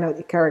to find out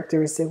your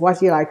characteristic,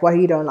 what you like, what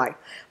you don't like.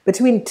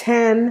 Between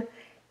 10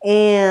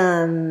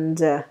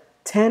 and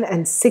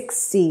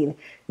 16,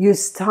 you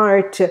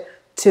start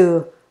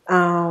to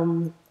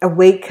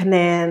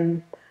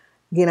awakening,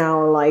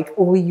 like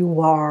who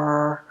you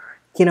are,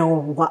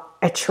 what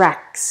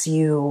attracts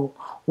you,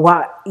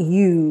 what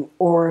you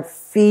are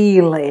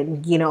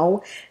feeling,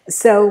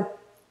 So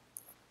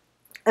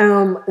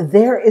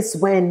there is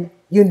when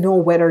you know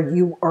whether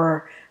you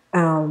are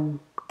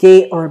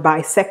gay or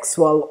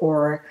bisexual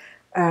or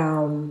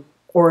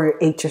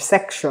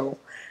heterosexual.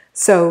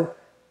 So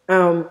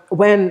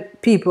when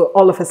people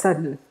all of a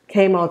sudden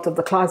came out of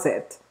the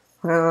closet,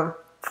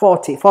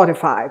 40,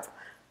 45,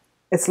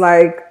 it's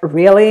like,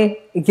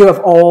 really? You have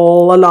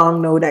all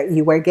along known that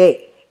you were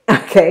gay.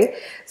 Okay?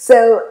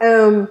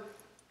 So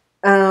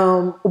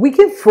we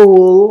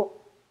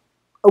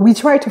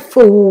try to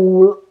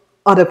fool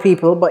other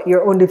people, but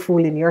you're only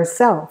fooling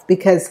yourself,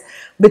 because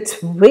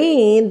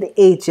between the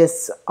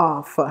ages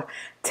of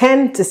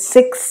 10 to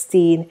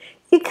 16,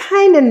 you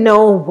kind of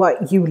know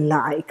what you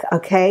like,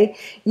 okay?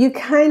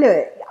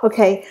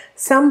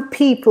 Some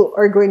people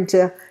are going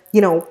to,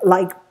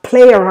 like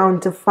play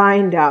around to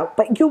find out,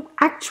 but you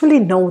actually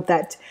know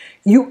that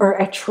you are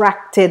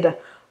attracted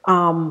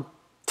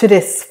to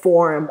this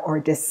form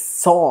or this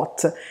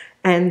sort.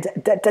 And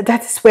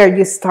that's where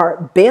you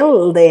start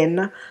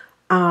building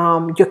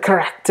your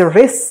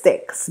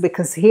characteristics,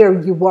 because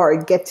here you are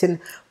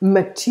getting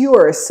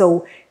mature.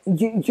 So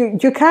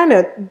you kind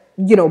of,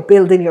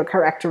 building your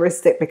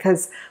characteristic,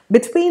 because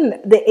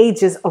between the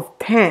ages of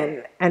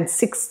 10 and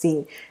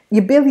 16,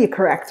 you build your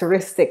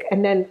characteristic.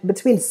 And then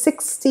between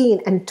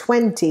 16 and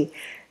 20,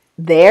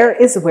 there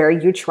is where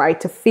you try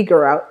to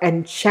figure out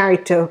and try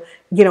to,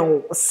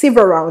 sieve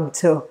around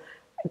to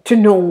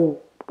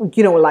know,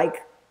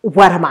 like,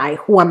 what am I?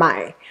 Who am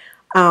I?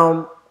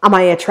 Am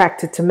I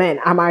attracted to men?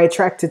 Am I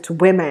attracted to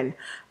women?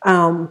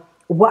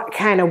 What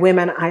kind of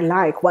women I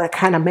like? What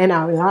kind of men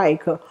I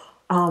like?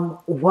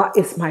 What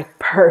is my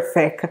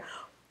perfect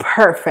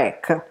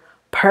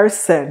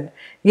person?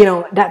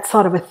 That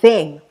sort of a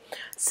thing.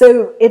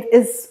 So it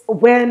is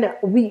when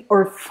we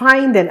are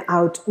finding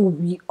out who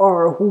we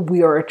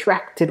are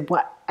attracted,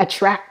 what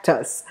attract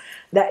us.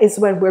 That is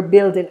when we're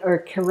building our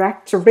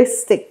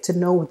characteristic to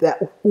know that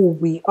who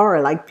we are.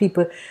 Like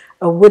people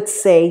would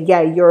say,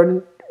 yeah,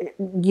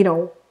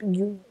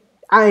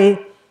 I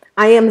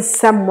am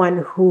someone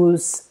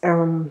who's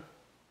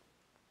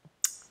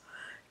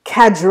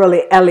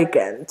casually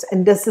elegant,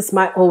 and this is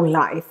my whole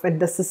life, and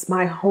this is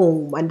my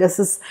home, and this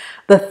is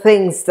the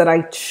things that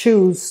I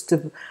choose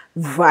to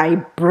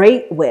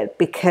vibrate with,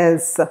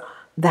 because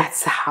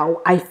that's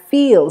how I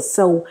feel.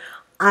 So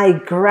I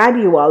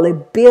gradually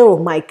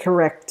build my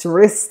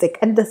characteristic,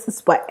 and this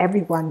is what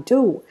everyone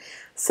do.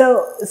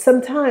 So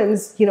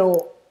sometimes,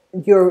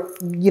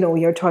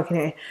 you're talking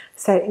and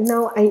say,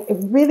 no, I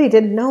really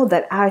didn't know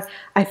that I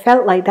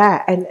felt like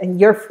that. And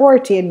you're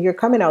 40 and you're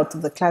coming out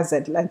of the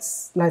closet.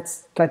 Let's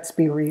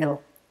be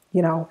real,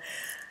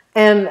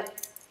 And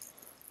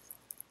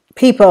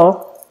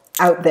people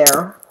out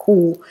there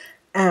who,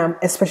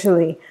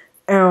 especially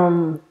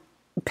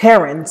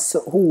parents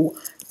who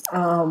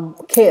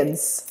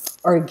kids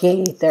are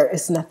gay, there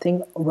is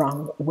nothing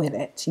wrong with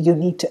it. You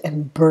need to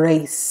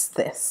embrace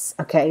this,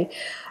 okay?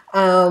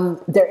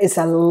 There is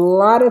a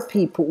lot of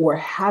people who are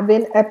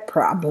having a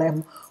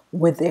problem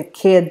with their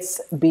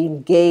kids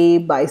being gay,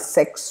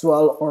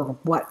 bisexual, or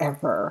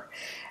whatever.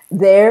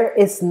 There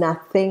is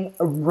nothing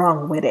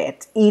wrong with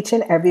it. Each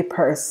and every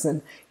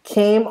person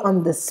came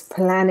on this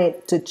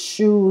planet to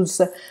choose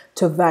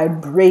to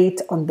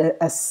vibrate on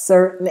a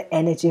certain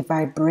energy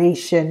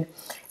vibration,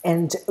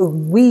 and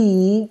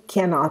we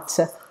cannot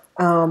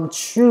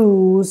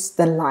choose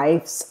the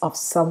lives of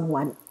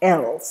someone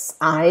else.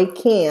 I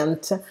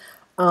can't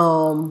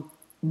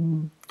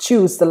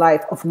choose the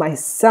life of my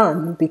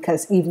son,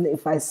 because even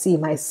if I see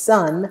my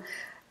son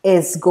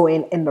is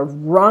going in the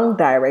wrong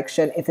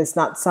direction, if it's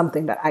not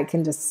something that I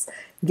can just,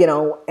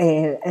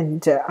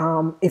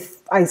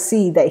 if I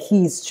see that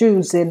he's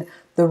choosing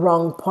the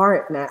wrong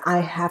partner,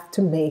 I have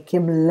to make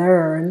him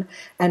learn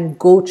and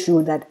go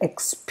through that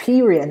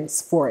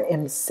experience for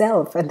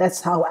himself. And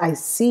that's how I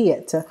see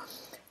it.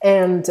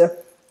 And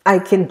I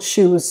can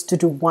choose to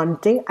do one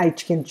thing, I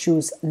can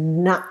choose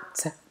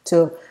not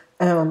to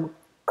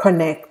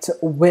connect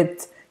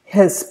with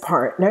his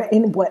partner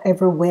in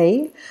whatever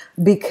way,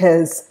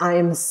 because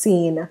I'm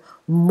seeing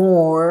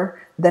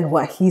more than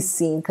what he's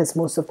seeing. Because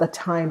most of the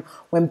time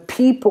when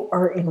people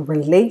are in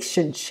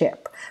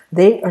relationship,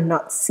 they are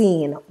not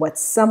seeing what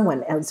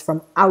someone else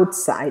from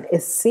outside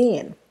is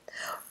seeing.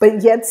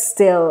 But yet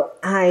still,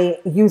 I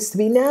used to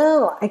be,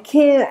 no, I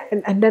can't.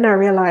 And then I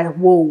realized,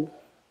 whoa,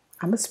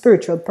 I'm a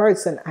spiritual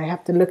person. I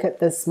have to look at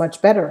this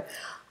much better.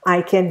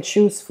 I can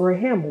choose for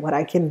him. What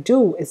I can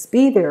do is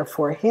be there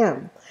for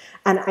him,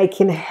 and I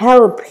can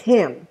help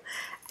him.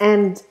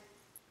 And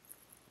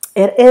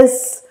it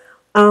is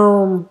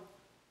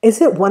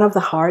it one of the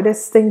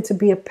hardest things to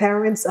be a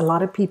parent? A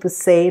lot of people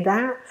say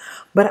that,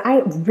 but I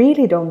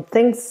really don't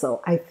think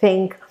so. I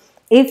think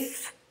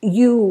if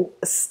you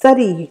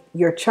study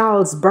your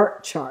child's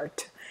birth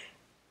chart,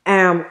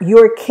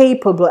 you're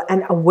capable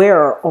and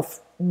aware of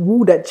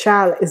who that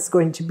child is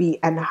going to be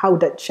and how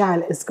that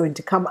child is going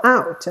to come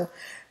out.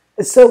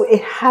 So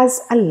it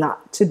has a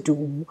lot to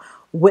do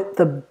with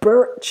the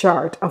birth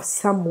chart of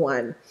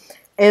someone.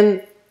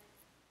 And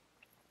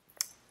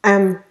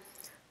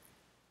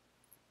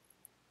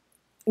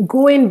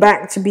going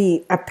back to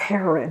be a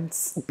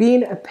parent,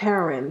 being a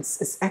parent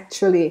is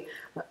actually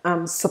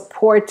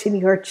supporting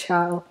your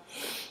child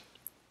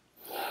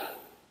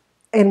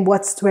in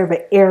whatsoever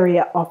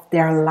area of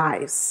their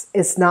lives.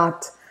 It's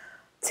not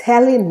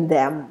telling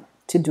them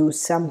to do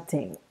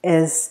something,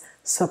 is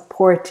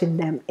supporting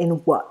them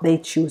in what they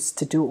choose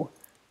to do.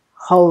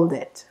 Hold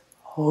it,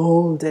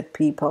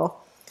 people.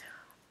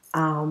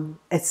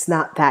 It's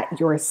not that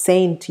you're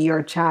saying to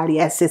your child,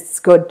 yes, it's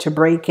good to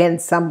break in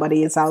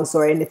somebody's house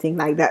or anything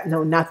like that.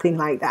 No, nothing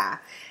like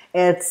that.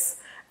 It's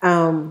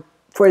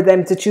for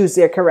them to choose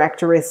their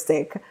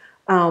characteristic,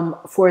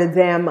 for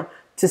them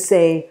to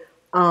say,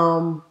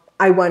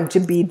 I want to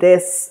be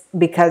this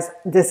because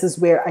this is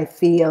where I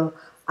feel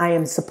I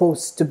am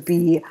supposed to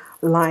be.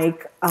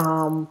 Like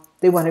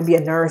they want to be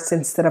a nurse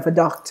instead of a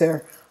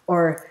doctor,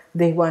 or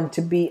they want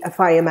to be a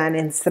fireman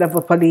instead of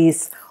a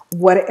police,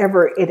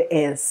 whatever it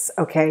is.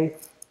 Okay,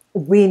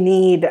 we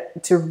need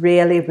to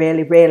really,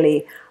 really,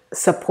 really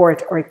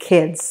support our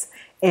kids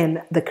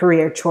in the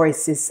career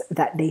choices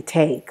that they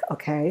take.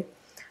 Okay,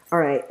 all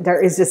right. There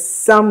is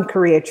just some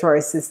career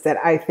choices that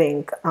I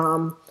think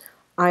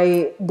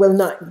I will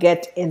not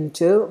get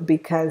into,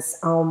 because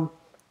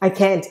I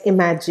can't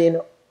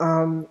imagine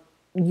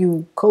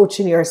you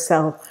coaching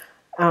yourself,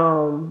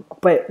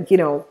 but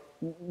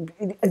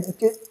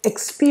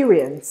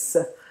experience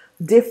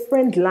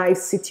different life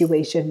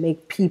situation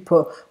make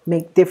people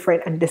make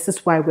different, and this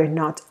is why we're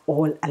not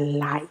all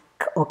alike.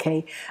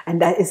 Okay, and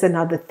that is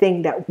another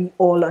thing, that we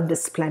all on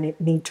this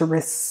planet need to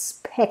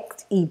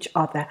respect each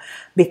other,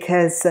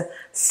 because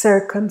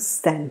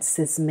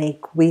circumstances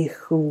make we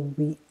who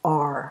we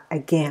are.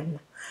 Again,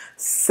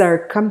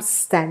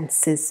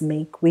 circumstances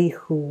make we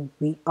who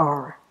we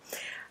are.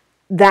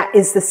 That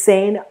is the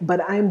saying,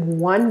 but I'm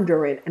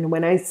wondering, and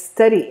when I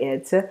study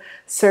it,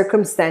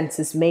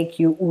 circumstances make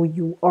you who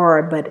you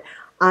are. But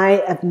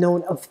I have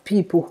known of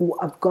people who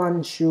have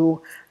gone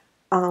through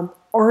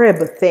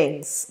horrible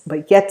things,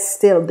 but yet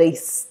still they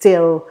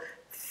still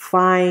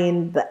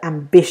find the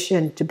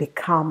ambition to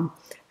become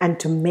and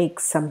to make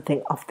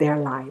something of their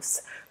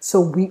lives. So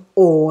we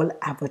all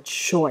have a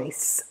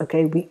choice.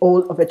 Okay, we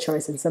all have a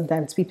choice. And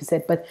sometimes people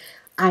say, but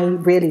I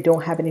really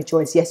don't have any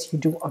choice. Yes, you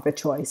do have a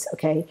choice.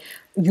 Okay,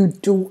 you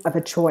do have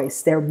a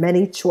choice. There are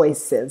many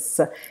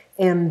choices,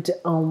 and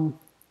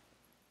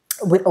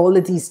with all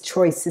of these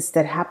choices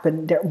that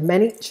happen, there are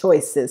many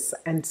choices,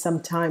 and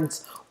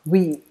sometimes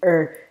we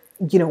are,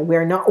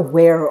 we're not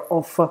aware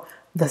of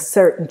the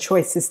certain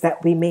choices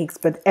that we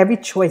make. But every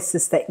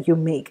choices that you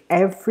make,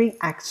 every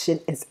action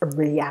is a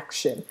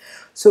reaction.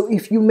 So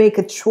if you make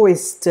a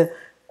choice to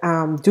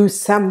do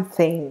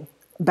something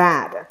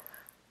bad,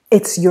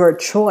 it's your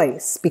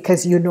choice,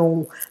 because you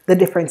know the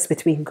difference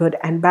between good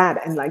and bad.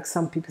 And like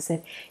some people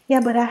said,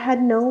 yeah, but I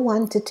had no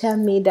one to tell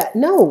me that.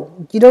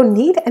 No, you don't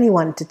need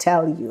anyone to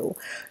tell you.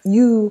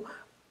 You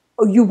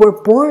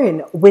were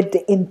born with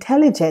the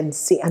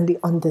intelligence and the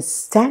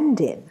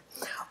understanding.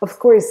 Of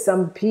course,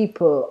 some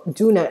people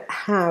do not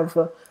have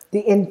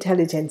the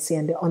intelligence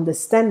and the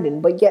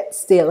understanding, but yet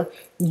still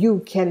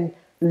you can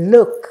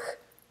look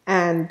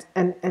and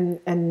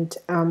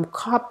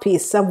copy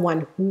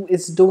someone who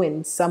is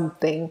doing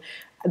something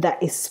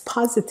that is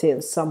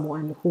positive,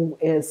 someone who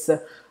is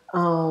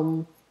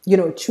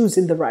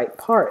choosing the right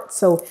part.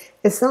 So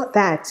it's not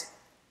that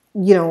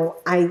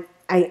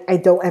I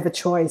don't have a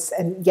choice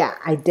and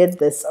I did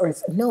this, or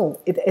no,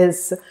 it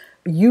is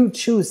you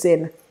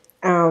choosing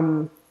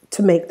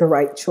to make the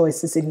right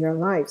choices in your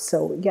life.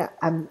 So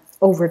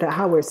over the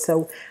hours.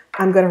 So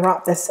I'm going to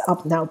wrap this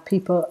up now,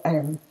 people.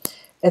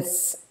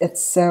 It's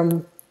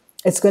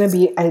it's going to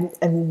be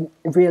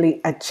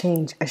really a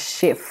change, a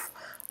shift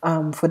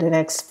for the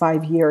next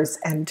 5 years,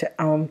 and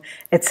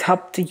it's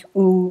up to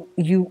who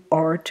you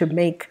are to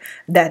make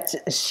that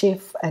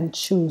shift and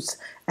choose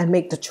and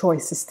make the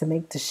choices to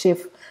make the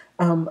shift,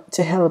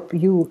 to help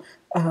you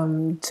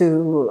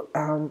to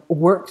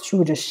work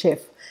through the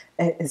shift.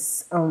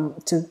 Is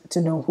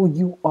to know who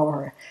you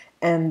are,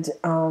 and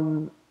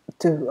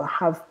to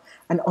have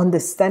an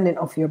understanding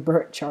of your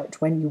birth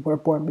chart when you were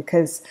born,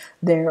 because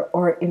there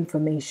are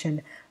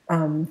information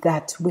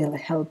that will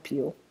help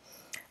you.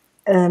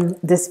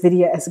 This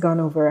video has gone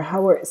over an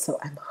hour, so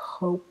I'm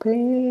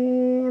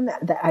hoping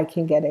that I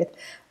can get it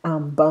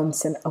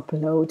bounce and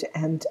upload,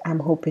 and I'm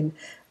hoping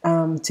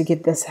to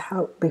get this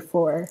out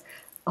before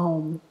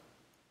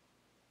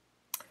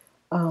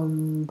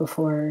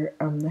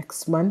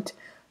next month.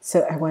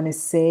 So I want to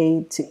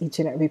say to each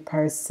and every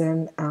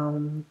person,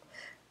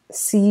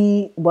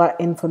 see what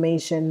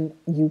information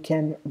you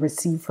can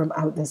receive from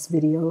out this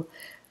video.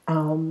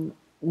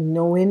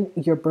 Knowing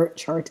your birth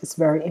chart is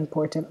very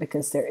important,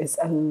 because there is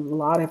a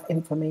lot of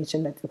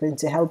information that's going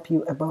to help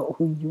you about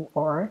who you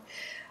are.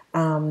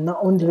 Not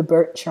only the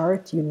birth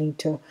chart, you need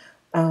to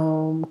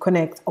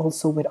connect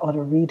also with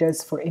other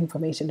readers for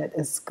information that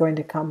is going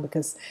to come,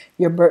 because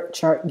your birth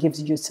chart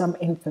gives you some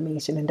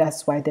information, and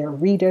that's why there are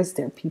readers.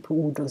 There are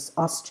people who do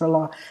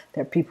astrology.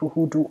 There are people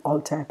who do all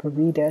type of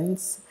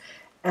readings.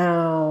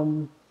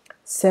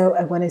 So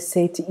I want to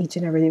say to each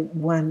and every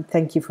one,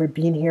 thank you for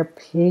being here.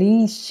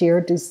 Please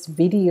share this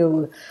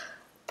video.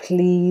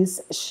 Please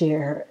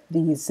share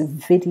these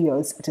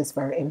videos. It is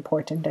very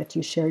important that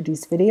you share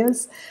these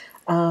videos,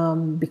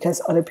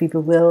 because other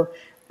people will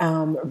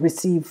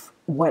receive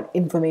what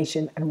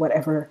information and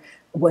whatever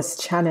was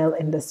channeled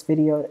in this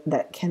video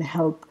that can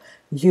help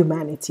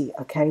humanity.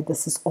 Okay,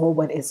 this is all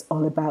what it's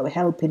all about,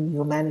 helping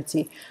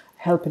humanity,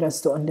 helping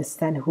us to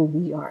understand who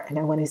we are. And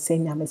I want to say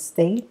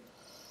namaste.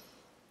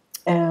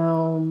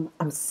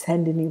 I'm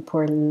sending you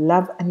pour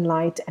love and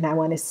light, and I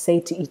want to say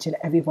to each and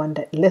everyone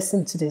that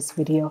listened to this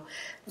video,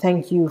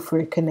 thank you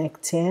for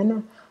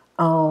connecting,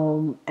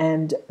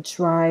 and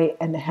try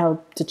and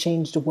help to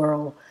change the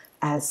world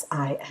as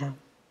I am.